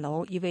对面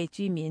楼一位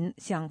居民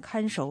向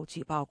看守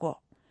举报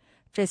过。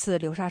这次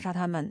刘莎莎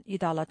他们遇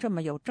到了这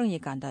么有正义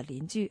感的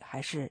邻居，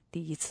还是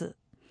第一次。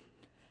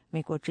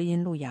美国之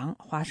音陆洋，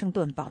华盛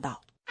顿报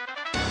道。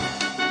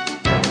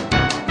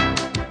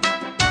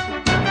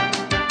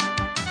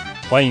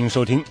欢迎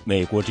收听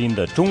美国之音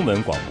的中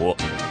文广播。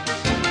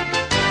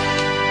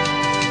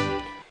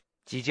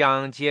即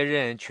将接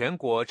任全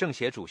国政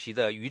协主席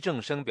的俞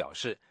正声表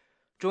示，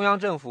中央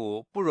政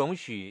府不容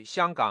许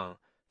香港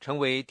成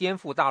为颠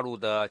覆大陆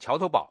的桥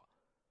头堡，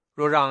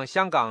若让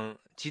香港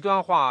极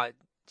端化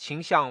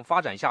倾向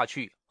发展下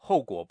去，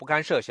后果不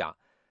堪设想。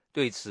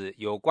对此，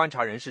有观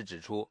察人士指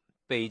出，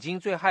北京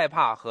最害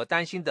怕和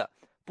担心的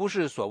不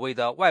是所谓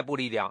的外部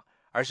力量，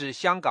而是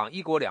香港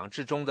一国两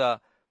制中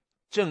的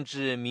政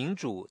治民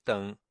主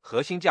等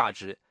核心价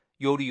值，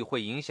忧虑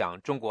会影响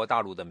中国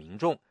大陆的民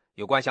众。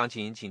有关详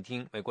情，请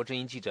听美国之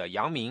音记者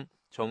杨明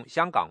从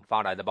香港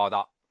发来的报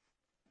道。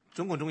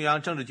中共中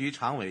央政治局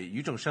常委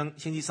俞正声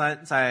星期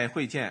3在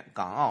会见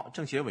港澳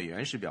政协委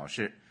员时表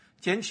示，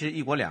坚持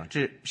一国两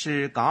制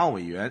是港澳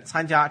委员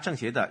参加政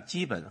协的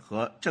基本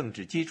和政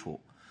治基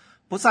础，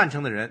不赞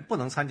成的人不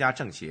能参加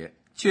政协，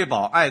确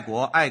保爱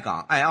国爱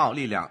港爱澳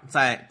力量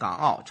在港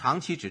澳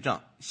长期执政，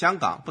香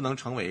港不能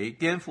成为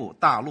颠覆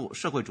大陆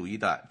社会主义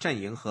的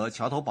阵营和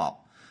桥头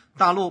堡，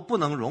大陆不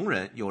能容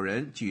忍有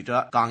人举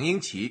着港英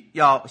旗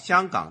要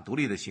香港独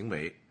立的行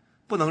为，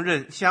不能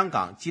任香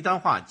港极端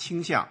化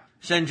倾向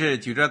甚至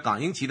举着港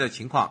英旗的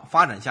情况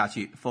发展下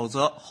去，否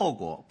则后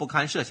果不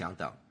堪设想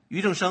等。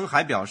俞正声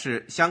还表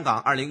示，香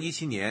港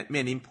2017年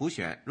面临普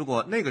选，如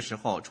果那个时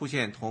候出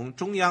现同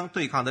中央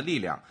对抗的力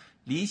量，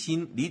离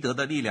心离德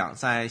的力量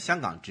在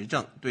香港执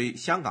政，对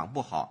香港不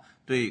好，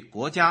对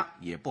国家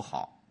也不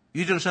好。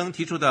俞正声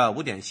提出的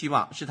5点希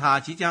望是他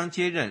即将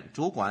接任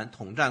主管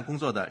统战工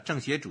作的政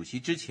协主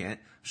席之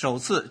前首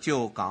次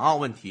就港澳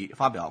问题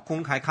发表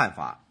公开看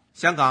法。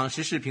香港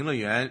时事评论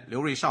员刘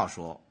瑞绍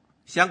说，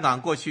香港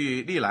过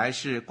去历来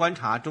是观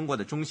察中国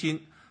的中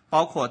心，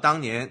包括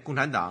当年共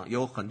产党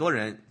有很多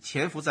人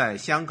潜伏在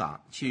香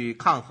港去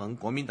抗衡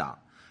国民党。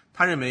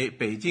他认为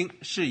北京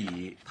是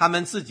以他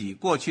们自己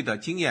过去的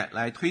经验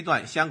来推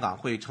断香港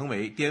会成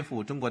为颠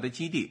覆中国的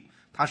基地。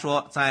他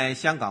说，在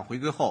香港回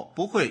归后，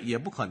不会也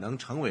不可能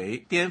成为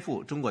颠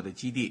覆中国的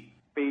基地。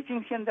北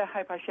京现在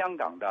害怕香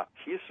港的，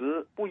其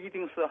实不一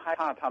定是害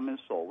怕他们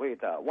所谓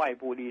的外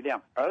部力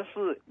量，而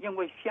是因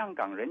为香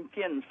港人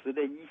坚持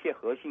的一些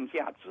核心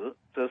价值，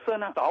只是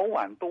呢早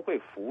晚都会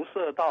辐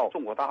射到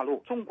中国大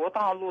陆。中国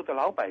大陆的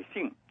老百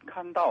姓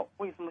看到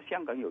为什么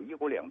香港有一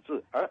国两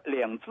制，而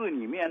两制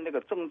里面那个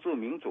政治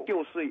民主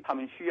就是他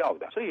们需要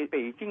的，所以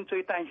北京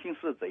最担心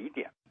是这一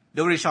点。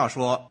刘瑞绍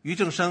说，俞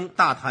正声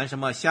大谈什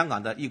么香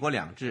港的一国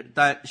两制，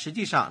但实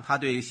际上他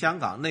对香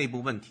港内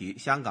部问题、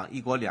香港一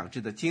国两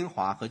制的精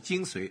华和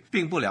精髓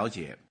并不了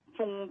解。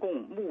中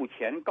共目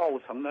前构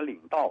成的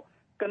领导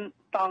跟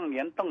当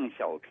年邓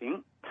小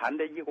平谈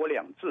的一国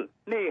两制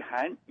内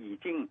涵已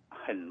经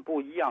很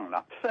不一样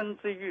了，甚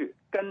至于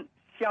跟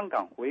香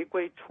港回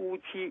归初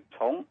期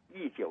从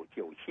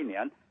1997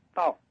年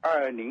到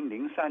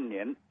2003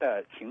年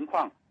的情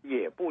况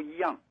也不一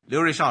样。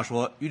刘瑞绍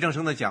说，俞正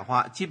声的讲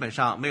话基本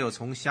上没有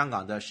从香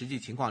港的实际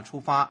情况出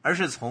发，而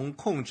是从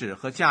控制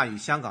和驾驭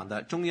香港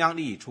的中央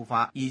利益出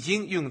发，已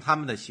经用他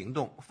们的行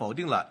动否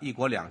定了一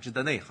国两制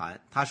的内涵。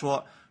他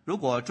说，如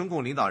果中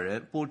共领导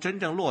人不真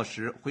正落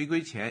实回归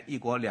前一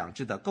国两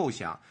制的构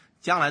想，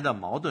将来的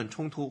矛盾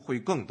冲突会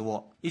更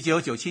多。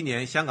1997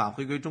年香港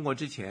回归中国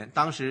之前，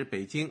当时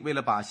北京为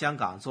了把香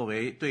港作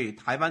为对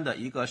台湾的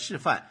一个示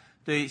范，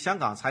对香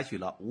港采取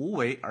了无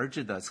为而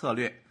治的策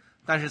略。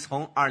但是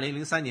从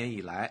2003年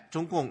以来，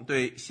中共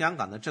对香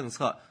港的政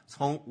策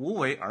从无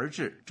为而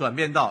治转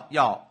变到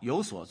要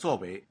有所作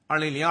为。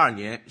2002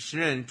年，时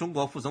任中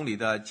国副总理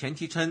的钱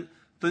其琛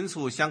敦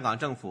促香港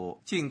政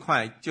府尽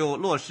快就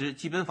落实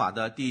基本法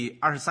的第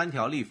23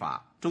条立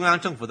法。中央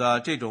政府的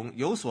这种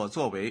有所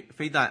作为，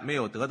非但没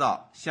有得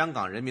到香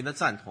港人民的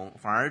赞同，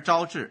反而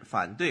招致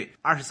反对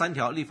23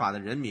条立法的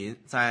人民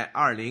在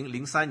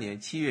2003年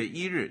7月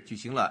1日举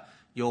行了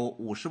有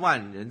50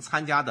万人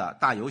参加的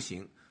大游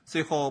行，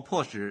最后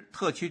迫使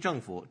特区政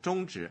府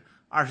终止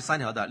23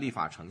条的立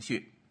法程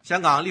序。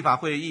香港立法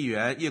会议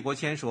员叶国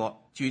谦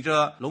说，举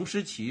着龙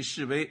狮旗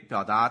示威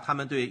表达他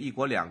们对一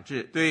国两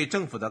制、对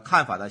政府的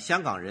看法的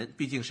香港人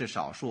毕竟是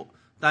少数，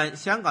但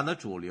香港的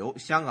主流、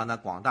香港的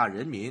广大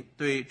人民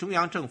对中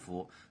央政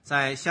府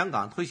在香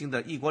港推行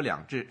的一国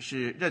两制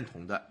是认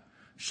同的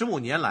，15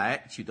年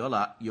来取得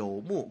了有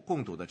目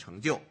共睹的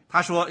成就。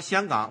他说，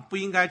香港不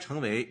应该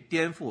成为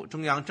颠覆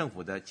中央政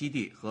府的基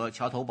地和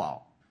桥头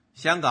堡。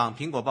香港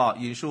苹果报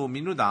引述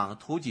民主党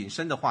涂谨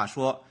申的话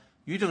说，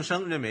俞正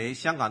声认为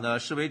香港的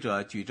示威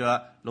者举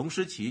着龙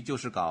狮旗就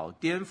是搞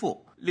颠覆，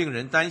令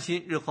人担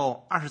心日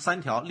后23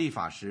条立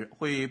法时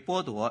会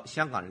剥夺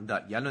香港人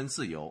的言论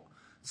自由。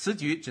此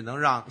举只能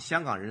让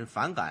香港人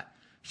反感，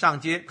上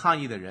街抗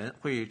议的人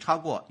会超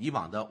过以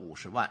往的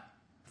50万。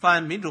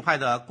泛民主派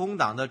的工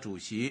党的主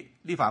席、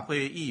立法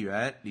会议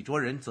员李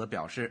卓人则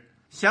表示，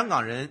香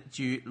港人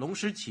举龙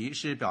狮旗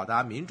是表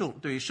达民众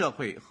对社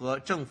会和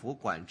政府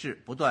管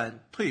制不断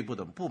退步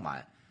的不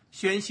满，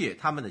宣泄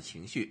他们的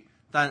情绪，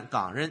但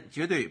港人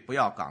绝对不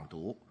要港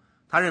独。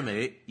他认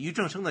为俞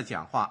正声的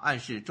讲话暗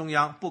示中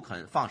央不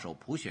肯放手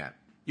普选。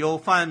有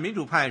泛民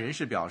主派人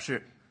士表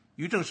示，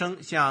俞正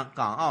声向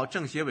港澳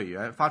政协委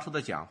员发出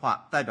的讲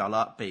话代表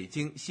了北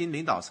京新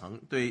领导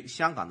层对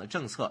香港的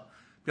政策，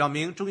表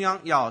明中央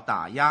要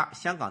打压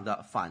香港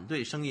的反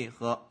对声音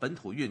和本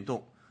土运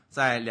动。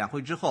在两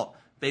会之后，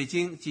北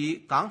京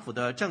及港府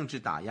的政治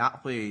打压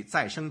会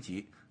再升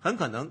级，很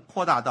可能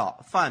扩大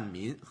到泛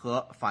民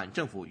和反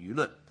政府舆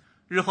论。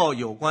日后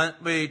有关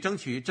为争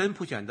取真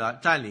普选的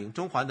占领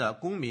中环的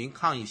公民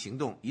抗议行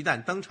动一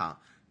旦登场，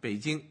北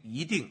京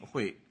一定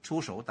会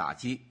出手打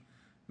击。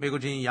美国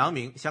之音杨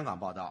明香港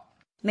报道。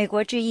美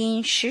国之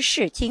音时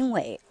事经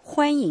纬，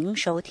欢迎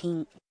收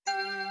听。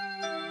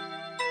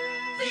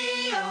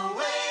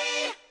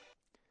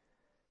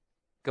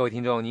各位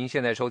听众，您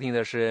现在收听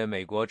的是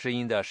美国之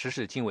音的时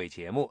事经纬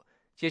节目。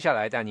接下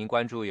来带您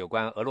关注有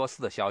关俄罗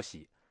斯的消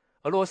息。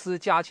俄罗斯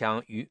加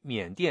强与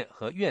缅甸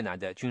和越南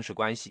的军事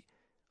关系。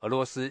俄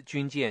罗斯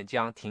军舰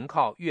将停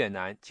靠越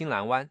南金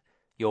兰湾。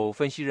有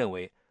分析认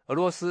为，俄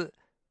罗斯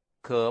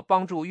可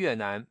帮助越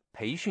南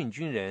培训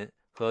军人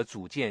和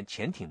组建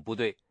潜艇部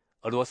队。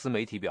俄罗斯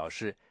媒体表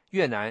示，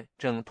越南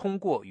正通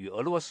过与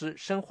俄罗斯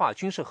深化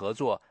军事合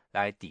作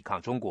来抵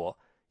抗中国。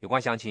有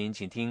关详情，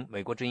请听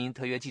美国之音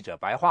特约记者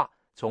白桦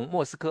从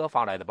莫斯科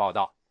发来的报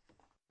道。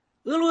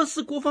俄罗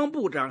斯国防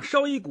部长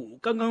绍伊古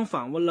刚刚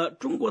访问了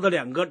中国的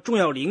2个重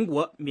要邻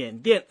国缅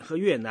甸和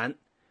越南。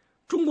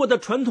中国的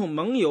传统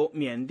盟友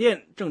缅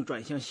甸正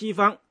转向西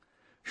方。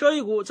绍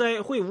伊古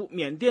在会晤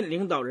缅甸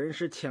领导人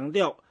时强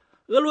调，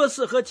俄罗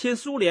斯和前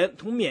苏联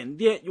同缅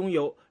甸拥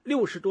有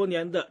60多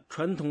年的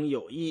传统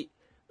友谊。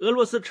俄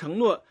罗斯承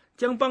诺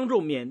将帮助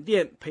缅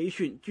甸培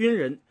训军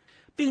人，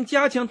并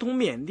加强同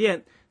缅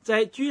甸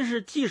在军事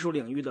技术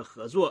领域的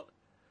合作。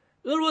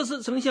俄罗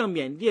斯曾向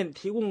缅甸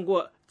提供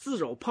过自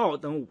走炮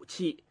等武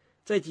器。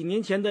在几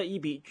年前的一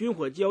笔军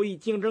火交易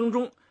竞争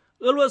中，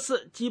俄罗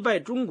斯击败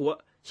中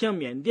国，向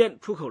缅甸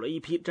出口了一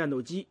批战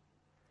斗机。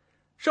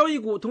绍伊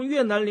古同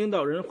越南领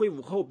导人会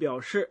晤后表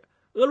示，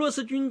俄罗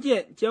斯军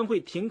舰将会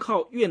停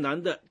靠越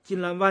南的金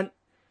兰湾，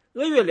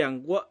俄越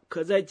两国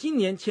可在今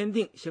年签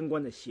订相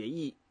关的协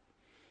议。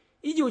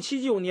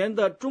1979年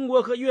的中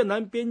国和越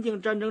南边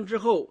境战争之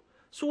后，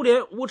苏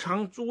联无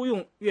偿租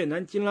用越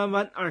南金兰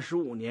湾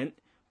25年，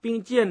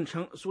并建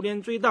成苏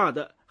联最大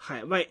的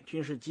海外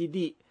军事基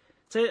地，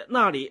在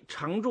那里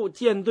常驻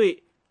舰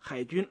队、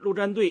海军陆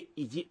战队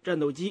以及战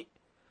斗机。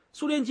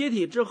苏联解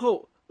体之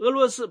后，俄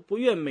罗斯不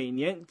愿每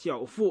年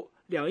缴付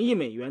2亿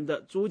美元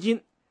的租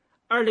金。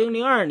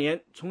2002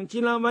年从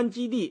金兰湾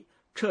基地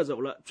撤走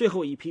了最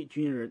后一批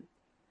军人。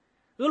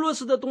俄罗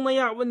斯的东南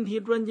亚问题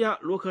专家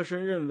罗克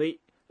申认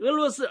为，俄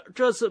罗斯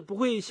这次不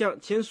会像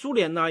前苏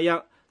联那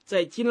样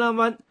在金兰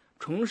湾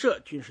重设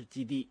军事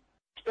基地。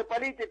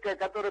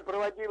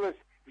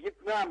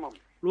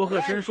罗克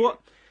申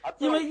说，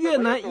因为越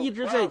南一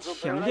直在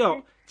强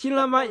调金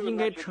兰湾应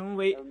该成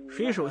为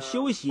水手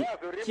休息、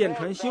舰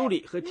船修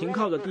理和停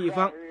靠的地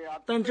方，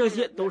但这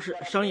些都是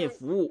商业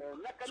服务，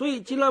所以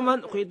金兰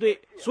湾会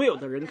对所有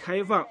的人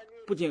开放，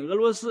不仅俄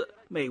罗斯，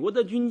美国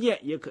的军舰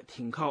也可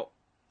停靠。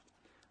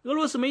俄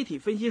罗斯媒体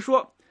分析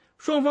说，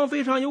双方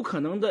非常有可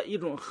能的一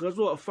种合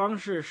作方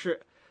式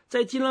是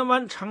在金兰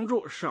湾常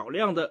驻少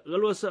量的俄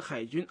罗斯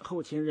海军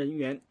后勤人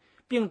员，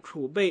并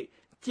储备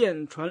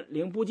舰船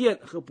零部件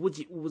和补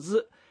给物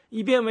资，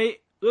以便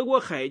为俄国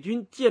海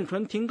军舰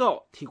船停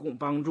靠提供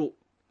帮助。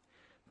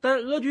但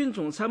俄军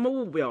总参谋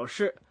部表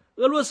示，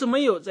俄罗斯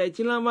没有在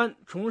金兰湾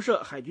重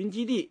设海军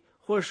基地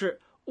或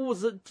是物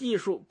资技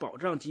术保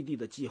障基地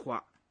的计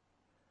划。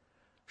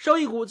绍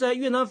伊古在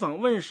越南访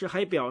问时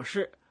还表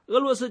示，俄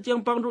罗斯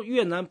将帮助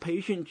越南培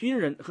训军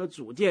人和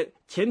组建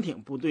潜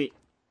艇部队。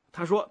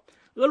他说，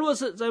俄罗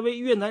斯在为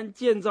越南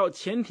建造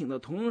潜艇的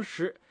同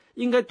时，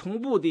应该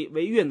同步地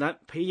为越南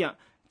培养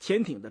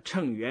潜艇的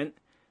乘员。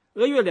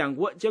俄越两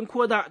国将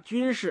扩大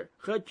军事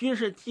和军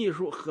事技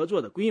术合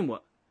作的规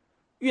模。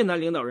越南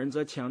领导人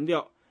则强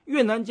调，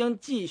越南将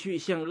继续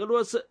向俄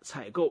罗斯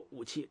采购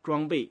武器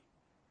装备。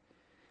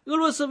俄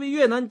罗斯为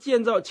越南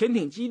建造潜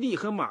艇基地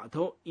和码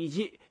头，以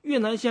及越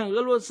南向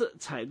俄罗斯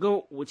采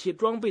购武器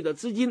装备的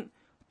资金，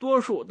多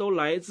数都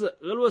来自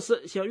俄罗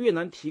斯向越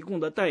南提供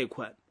的贷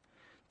款。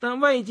但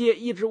外界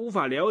一直无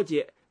法了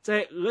解，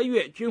在俄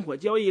越军火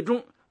交易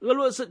中，俄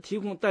罗斯提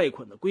供贷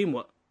款的规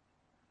模。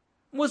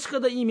莫斯科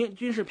的一名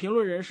军事评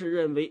论人士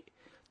认为，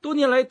多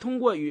年来通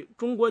过与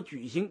中国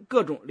举行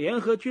各种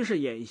联合军事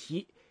演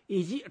习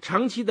以及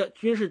长期的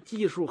军事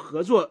技术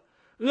合作，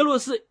俄罗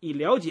斯已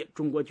了解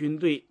中国军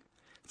队。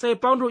在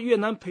帮助越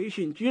南培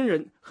训军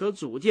人和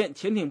组建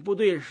潜艇部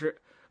队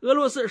时，俄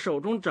罗斯手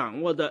中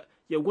掌握的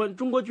有关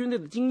中国军队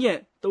的经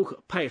验都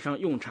可派上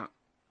用场。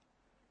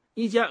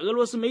一家俄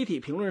罗斯媒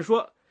体评论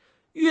说，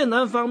越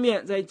南方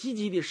面在积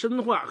极地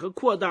深化和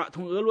扩大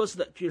同俄罗斯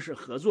的军事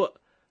合作，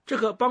这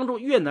可帮助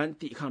越南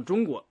抵抗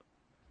中国。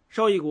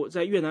绍伊古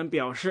在越南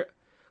表示，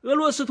俄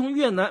罗斯同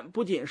越南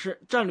不仅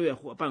是战略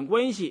伙伴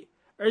关系，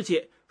而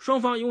且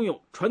双方拥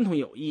有传统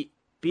友谊，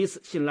彼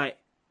此信赖。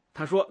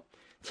他说，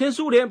前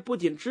苏联不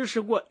仅支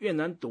持过越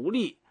南独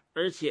立，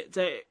而且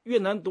在越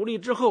南独立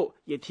之后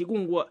也提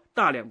供过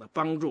大量的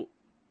帮助。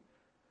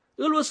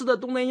俄罗斯的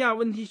东南亚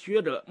问题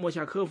学者莫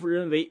夏科夫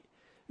认为，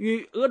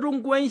与俄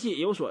中关系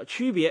有所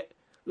区别，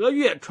俄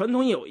越传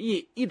统友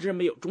谊一直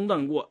没有中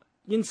断过，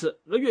因此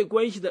俄越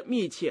关系的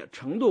密切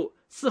程度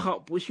丝毫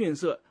不逊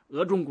色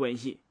俄中关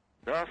系。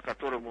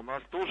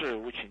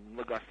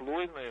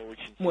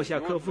莫夏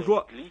科夫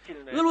说，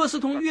俄罗斯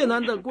同越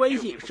南的关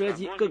系涉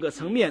及各个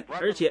层面，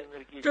而且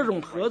这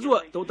种合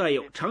作都带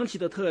有长期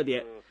的特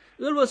点。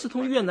俄罗斯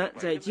同越南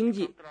在经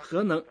济、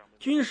核能、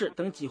军事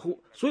等几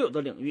乎所有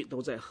的领域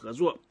都在合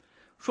作，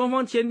双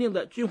方签订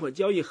的军火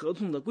交易合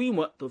同的规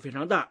模都非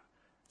常大。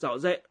早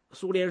在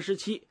苏联时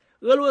期，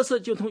俄罗斯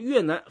就同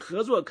越南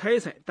合作开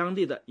采当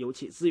地的油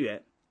气资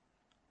源。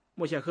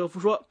莫夏科夫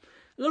说，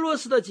俄罗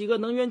斯的几个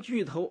能源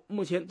巨头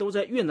目前都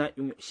在越南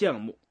拥有项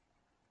目。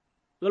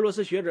俄罗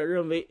斯学者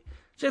认为，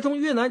在同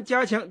越南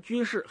加强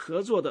军事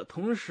合作的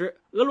同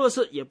时，俄罗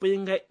斯也不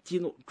应该激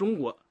怒中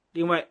国。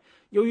另外，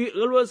由于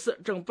俄罗斯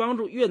正帮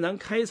助越南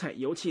开采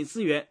油气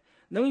资源，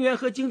能源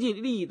和经济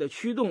利益的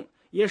驱动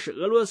也使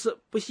俄罗斯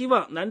不希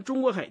望南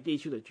中国海地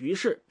区的局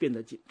势变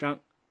得紧张。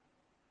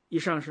以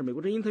上是美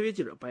国之音特约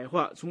记者白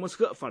桦从莫斯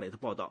科发来的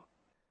报道。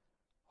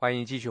欢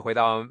迎继续回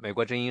到美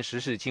国之音时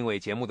事经纬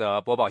节目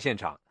的播报现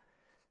场。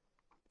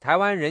台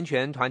湾人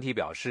权团体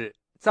表示，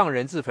藏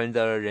人自焚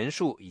的人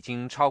数已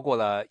经超过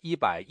了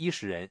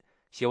110人，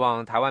希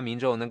望台湾民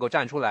众能够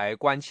站出来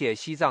关切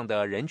西藏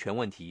的人权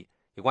问题。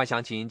有关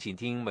详情，请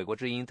听美国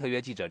之音特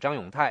约记者张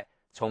永泰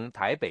从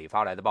台北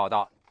发来的报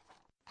道。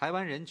台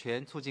湾人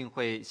权促进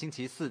会星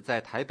期四在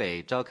台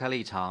北召开了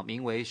一场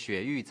名为“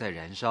血域在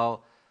燃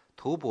烧，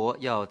图博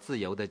要自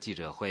由”的记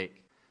者会。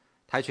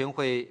台全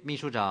会秘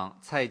书长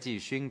蔡继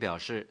勋表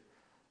示，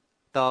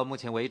到目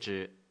前为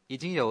止，已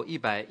经有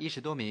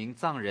110多名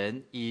藏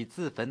人以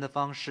自焚的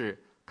方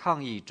式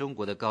抗议中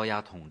国的高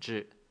压统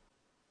治。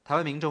台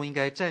湾民众应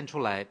该站出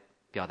来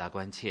表达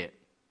关切。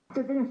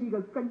这真的是一个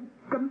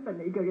根本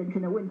的一个人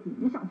权的问题。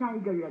你想象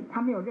一个人，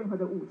他没有任何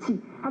的武器，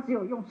他只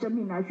有用生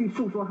命来去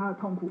诉说他的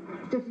痛苦，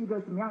这是一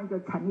个什么样一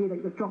个产业的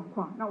一个状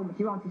况？那我们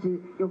希望其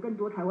实有更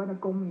多台湾的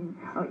公民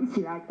一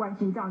起来关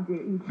心这样的一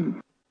个议题。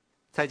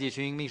蔡继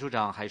勋秘书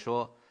长还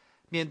说，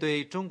面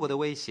对中国的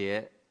威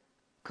胁，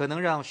可能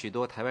让许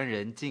多台湾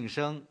人晋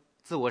升、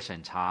自我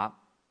审查。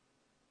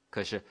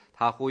可是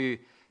他呼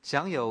吁，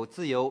享有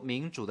自由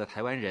民主的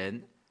台湾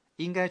人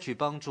应该去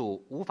帮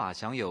助无法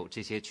享有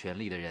这些权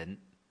利的人。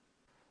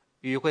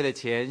与会的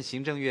前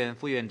行政院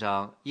副院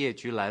长叶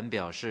菊兰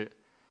表示，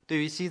对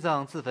于西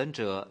藏自焚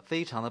者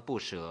非常的不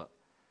舍，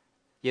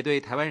也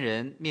对台湾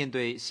人面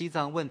对西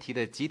藏问题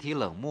的集体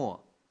冷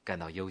漠感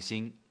到忧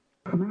心。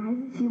我们还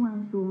是希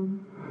望说，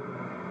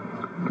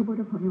图博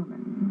的朋友们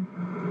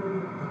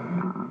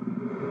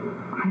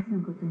还是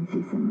能够珍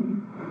惜生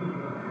命，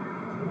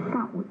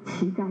但我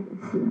期待的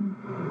是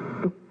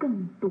有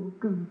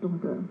更多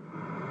的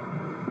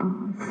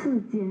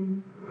世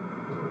间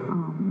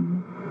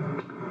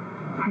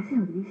还是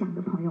有理想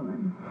的朋友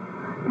们，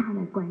大家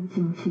来关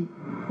心起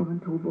我们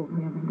图博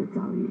朋友们的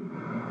遭遇，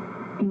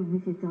因为那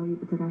些遭遇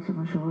不知道什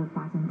么时候会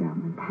发生在我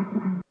们台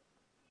湾。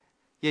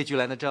叶菊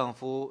兰的丈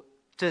夫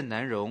郑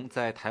南荣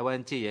在台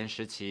湾戒严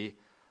时期，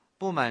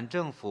不满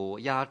政府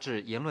压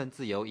制言论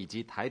自由以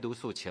及台独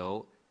诉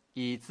求，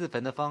以自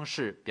焚的方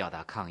式表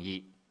达抗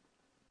议。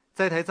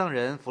在台藏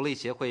人福利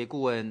协会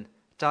顾问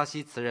扎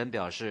西慈仁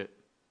表示，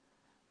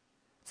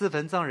自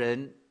焚藏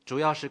人主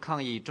要是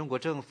抗议中国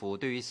政府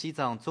对于西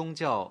藏宗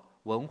教、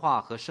文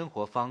化和生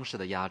活方式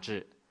的压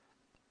制。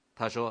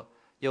他说，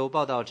有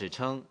报道指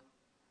称，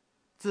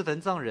自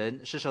焚藏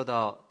人是受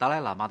到达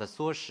赖喇嘛的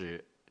唆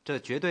使，这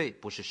绝对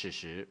不是事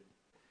实。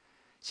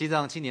西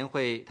藏青年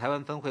会台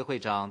湾分会会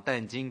长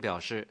但金表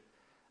示，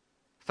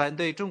反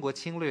对中国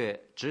侵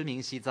略殖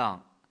民西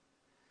藏，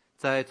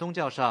在宗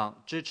教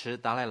上支持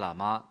达赖喇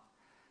嘛，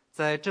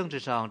在政治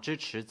上支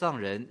持藏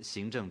人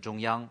行政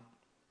中央。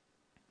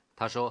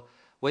他说，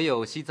唯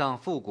有西藏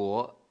复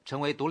国成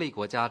为独立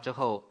国家之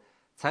后，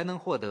才能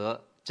获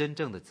得真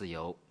正的自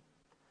由。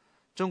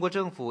中国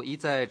政府一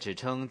再指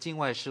称境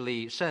外势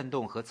力煽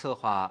动和策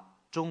划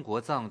中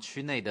国藏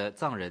区内的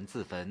藏人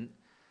自焚，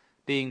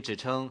并指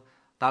称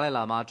达赖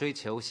喇嘛追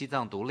求西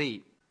藏独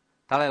立。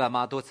达赖喇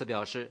嘛多次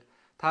表示，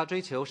他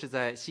追求是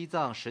在西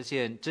藏实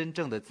现真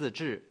正的自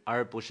治，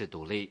而不是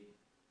独立。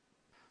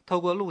透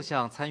过录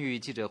像参与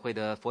记者会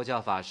的佛教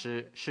法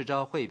师释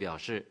昭慧表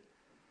示，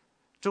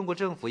中国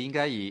政府应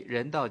该以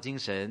人道精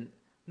神，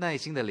耐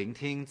心地聆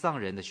听藏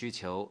人的需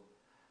求，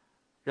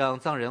让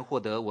藏人获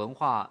得文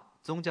化、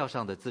宗教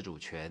上的自主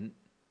权。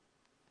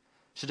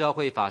释昭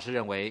慧法师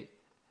认为，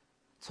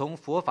从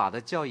佛法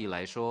的教义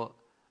来说，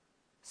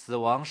死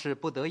亡是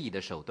不得已的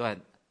手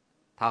段。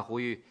他呼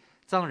吁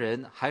藏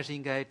人还是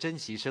应该珍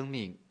惜生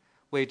命，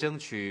为争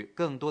取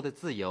更多的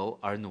自由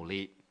而努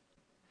力。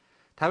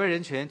台湾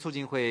人权促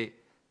进会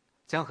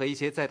将和一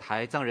些在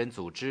台藏人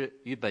组织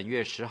于本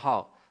月10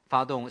号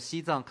发动西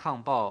藏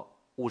抗暴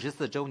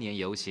54周年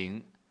游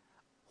行。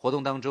活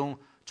动当中，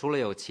除了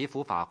有祈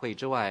福法会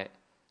之外，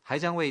还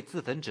将为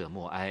自焚者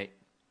默哀。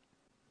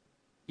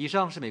以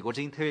上是美国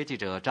之音特约记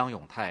者张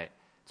永泰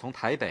从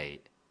台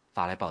北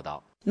发来报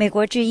道。美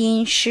国之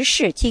音时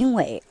事经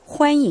纬，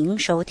欢迎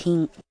收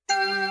听。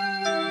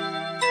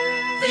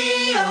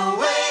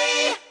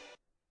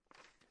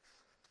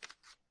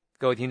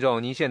各位听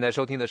众，您现在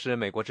收听的是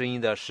美国之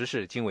音的时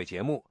事经纬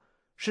节目。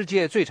世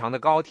界最长的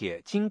高铁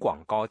京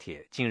广高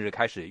铁近日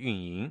开始运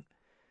营。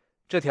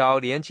这条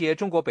连接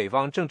中国北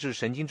方政治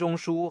神经中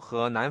枢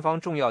和南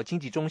方重要经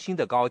济中心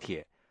的高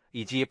铁，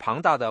以及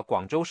庞大的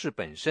广州市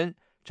本身，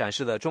展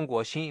示了中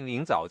国新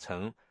领导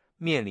层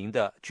面临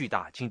的巨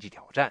大经济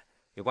挑战。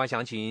有关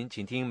详情，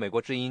请听美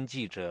国之音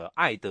记者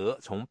艾德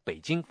从北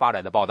京发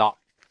来的报道。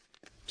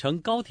乘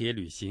高铁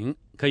旅行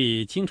可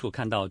以清楚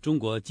看到中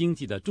国经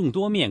济的众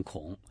多面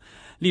孔，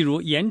例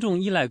如严重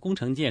依赖工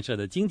程建设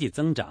的经济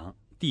增长、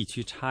地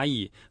区差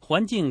异、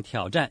环境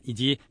挑战以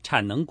及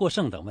产能过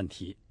剩等问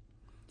题。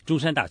中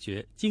山大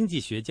学经济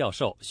学教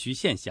授徐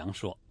宪祥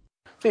说，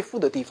最富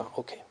的地方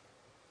OK，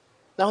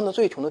 然后呢，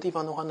最穷的地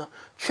方的话呢，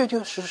确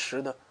确实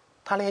实的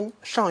他连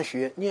上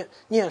学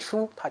念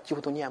书他几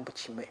乎都念不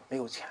起，没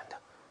有钱的。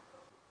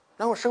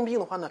然后生病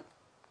的话呢，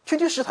确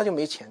确实他就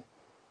没钱，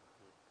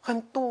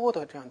很多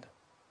的这样的，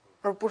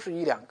而不是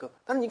一两个。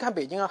但是你看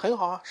北京啊很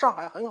好啊，上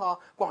海很好啊，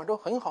广州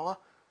很好啊，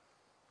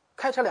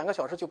开车2个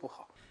小时就不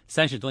好。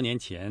30多年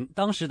前，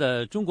当时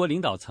的中国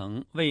领导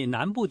层为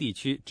南部地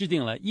区制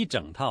定了一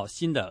整套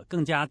新的、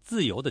更加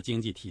自由的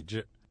经济体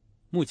制。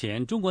目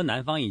前，中国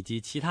南方以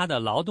及其他的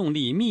劳动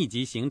力密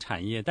集型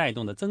产业带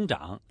动的增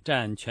长，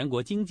占全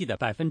国经济的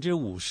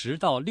50%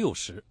到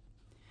60%。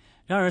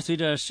然而，随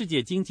着世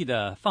界经济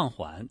的放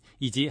缓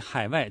以及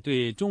海外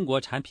对中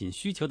国产品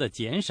需求的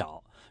减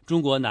少，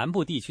中国南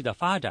部地区的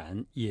发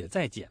展也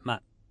在减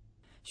慢。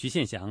徐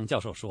宪祥教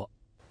授说，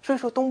所以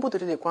说东部的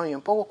这些官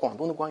员，包括广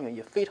东的官员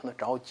也非常的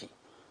着急，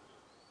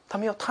他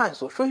们要探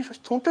索。所以说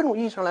从这种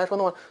意义上来说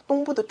的话，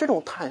东部的这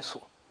种探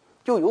索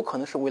就有可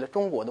能是为了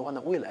中国的话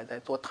呢未来在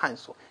做探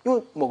索，因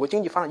为某个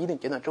经济发展一定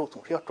阶段之后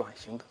总是要转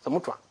型的，怎么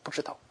转不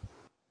知道。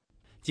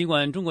尽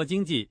管中国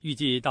经济预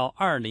计到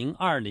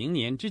2020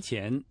年之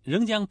前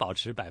仍将保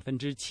持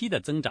7%的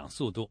增长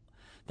速度，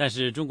但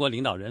是中国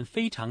领导人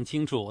非常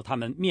清楚他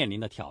们面临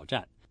的挑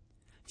战。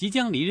即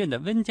将离任的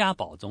温家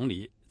宝总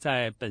理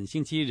在本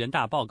星期人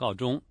大报告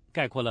中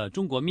概括了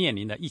中国面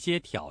临的一些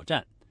挑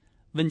战。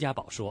温家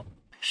宝说，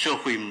社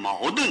会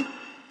矛盾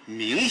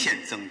明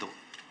显增多，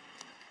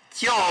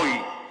教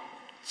育、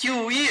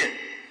就业、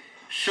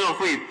社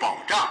会保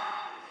障、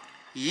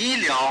医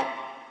疗、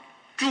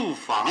住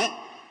房、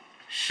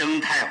生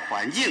态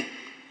环境、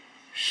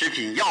食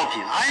品药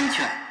品安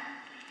全、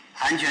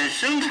安全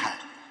生产、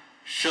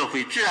社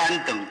会治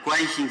安等关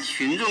系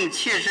群众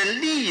切身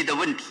利益的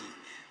问题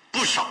不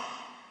少，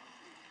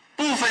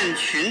部分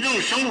群众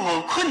生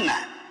活困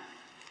难。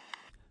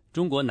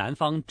中国南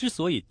方之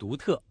所以独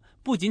特，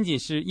不仅仅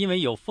是因为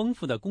有丰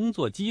富的工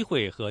作机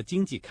会和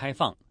经济开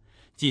放。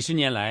几十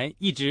年来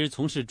一直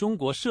从事中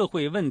国社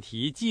会问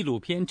题纪录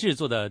片制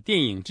作的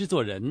电影制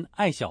作人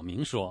艾晓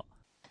明说，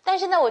但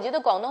是呢，我觉得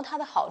广东它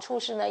的好处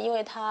是呢，因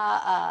为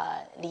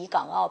它离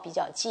港澳比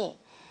较近，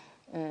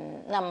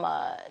那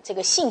么这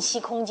个信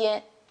息空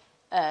间，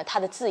它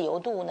的自由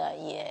度呢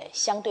也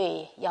相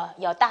对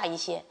要大一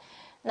些。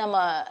那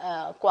么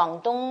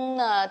广东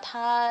呢，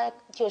它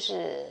就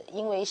是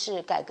因为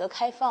是改革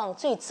开放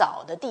最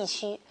早的地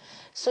区，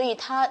所以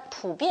它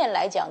普遍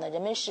来讲呢，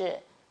人们是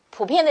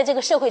普遍的这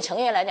个社会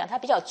成员来讲，它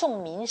比较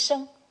重民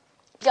生，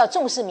比较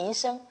重视民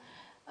生。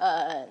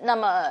那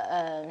么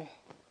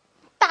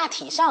大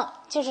体上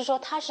就是说，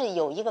它是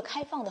有一个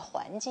开放的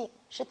环境，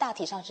是大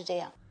体上是这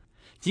样。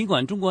尽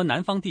管中国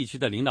南方地区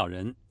的领导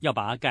人要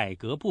把改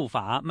革步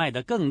伐迈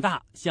得更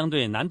大，相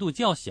对难度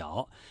较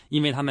小，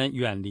因为他们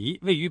远离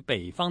位于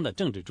北方的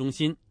政治中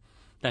心，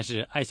但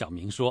是艾晓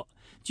明说，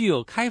具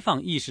有开放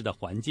意识的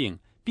环境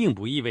并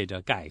不意味着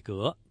改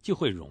革就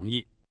会容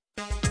易。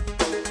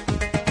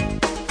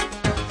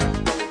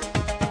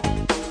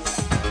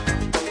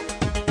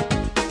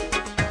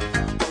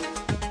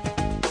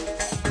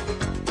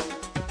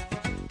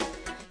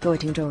各位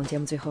听众，节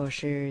目最后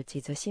是几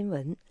则新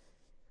闻。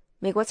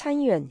美国参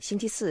议院星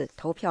期四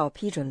投票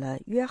批准了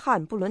约翰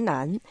·布伦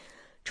南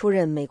出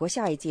任美国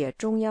下一届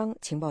中央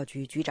情报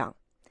局局长。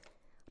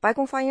白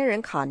宫发言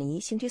人卡尼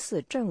星期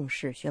四正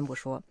式宣布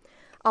说，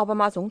奥巴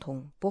马总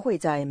统不会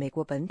在美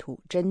国本土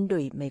针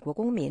对美国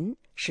公民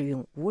使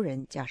用无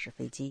人驾驶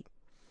飞机。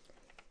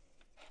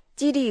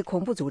基地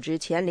恐怖组织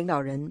前领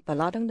导人本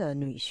拉登的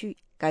女婿，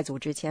该组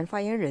织前发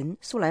言人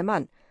苏莱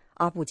曼·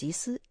阿布吉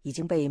斯已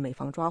经被美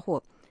方抓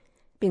获，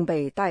并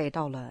被带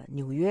到了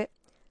纽约。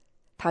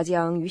他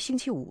将于星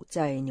期五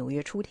在纽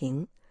约出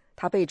庭，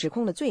他被指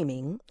控的罪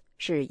名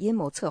是阴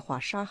谋策划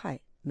杀害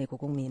美国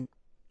公民。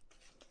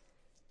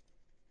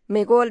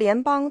美国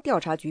联邦调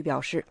查局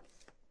表示，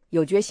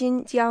有决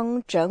心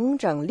将整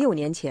整6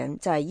年前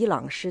在伊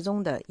朗失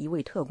踪的一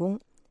位特工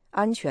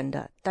安全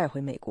地带回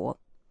美国。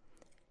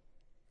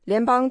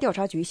联邦调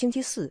查局星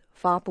期四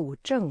发布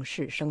正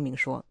式声明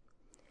说，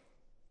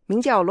名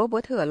叫罗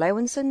伯特·莱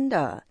文森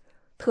的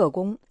特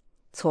工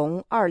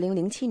从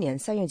2007年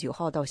3月9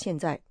号到现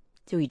在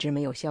就一直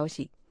没有消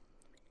息。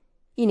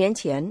1年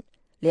前，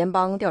联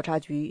邦调查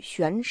局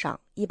悬赏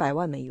100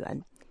万美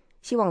元，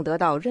希望得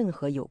到任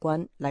何有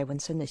关莱文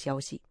森的消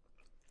息。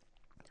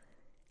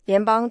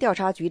联邦调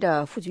查局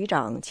的副局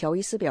长乔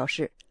伊斯表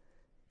示，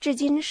至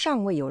今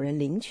尚未有人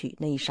领取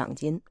那一赏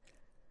金。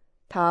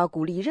他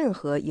鼓励任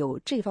何有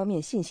这方面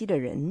信息的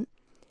人，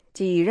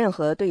即任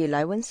何对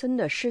莱文森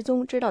的失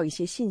踪知道一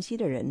些信息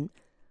的人，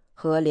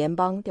和联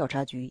邦调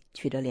查局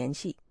取得联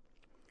系。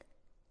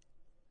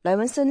莱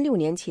文森6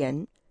年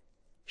前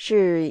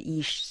是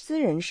以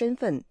私人身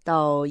份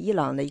到伊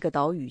朗的一个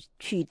岛屿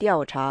去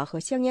调查和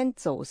香烟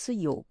走私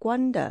有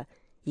关的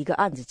一个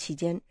案子期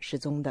间失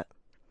踪的。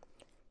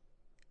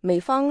美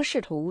方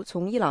试图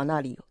从伊朗那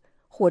里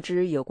获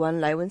知有关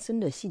莱文森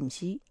的信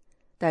息，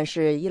但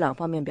是伊朗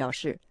方面表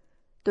示，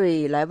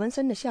对莱文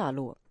森的下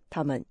落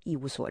他们一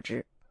无所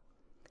知。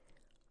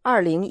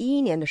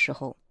2011年的时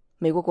候，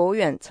美国国务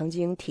院曾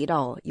经提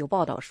到，有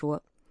报道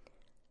说，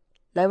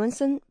莱文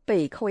森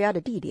被扣押的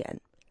地点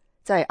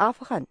在阿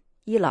富汗、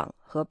伊朗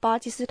和巴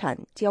基斯坦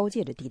交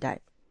界的地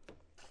带。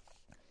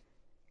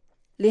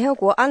联合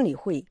国安理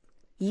会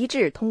一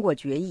致通过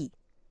决议，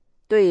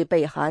对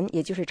北韩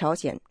也就是朝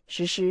鲜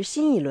实施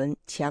新一轮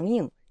强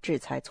硬制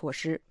裁措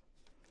施。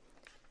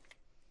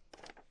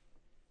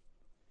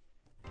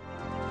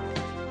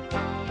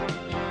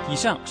以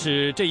上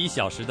是这1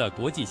小时的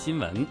国际新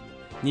闻。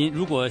您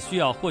如果需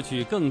要获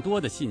取更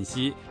多的信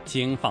息，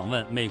请访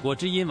问美国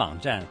之音网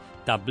站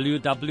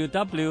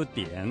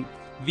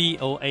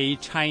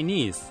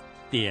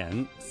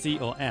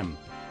www.voachinese.com。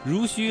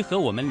如需和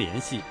我们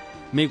联系，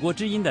美国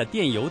之音的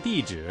电邮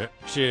地址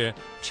是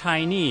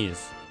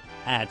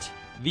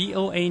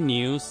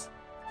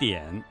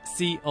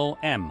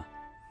chinese@voanews.com。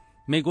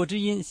美国之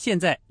音现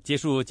在结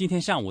束今天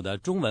上午的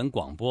中文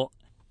广播。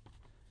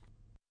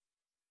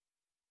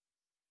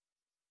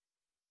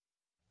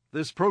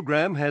This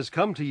program has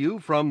come to you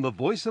from the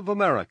Voice of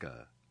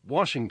America,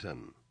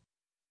 Washington.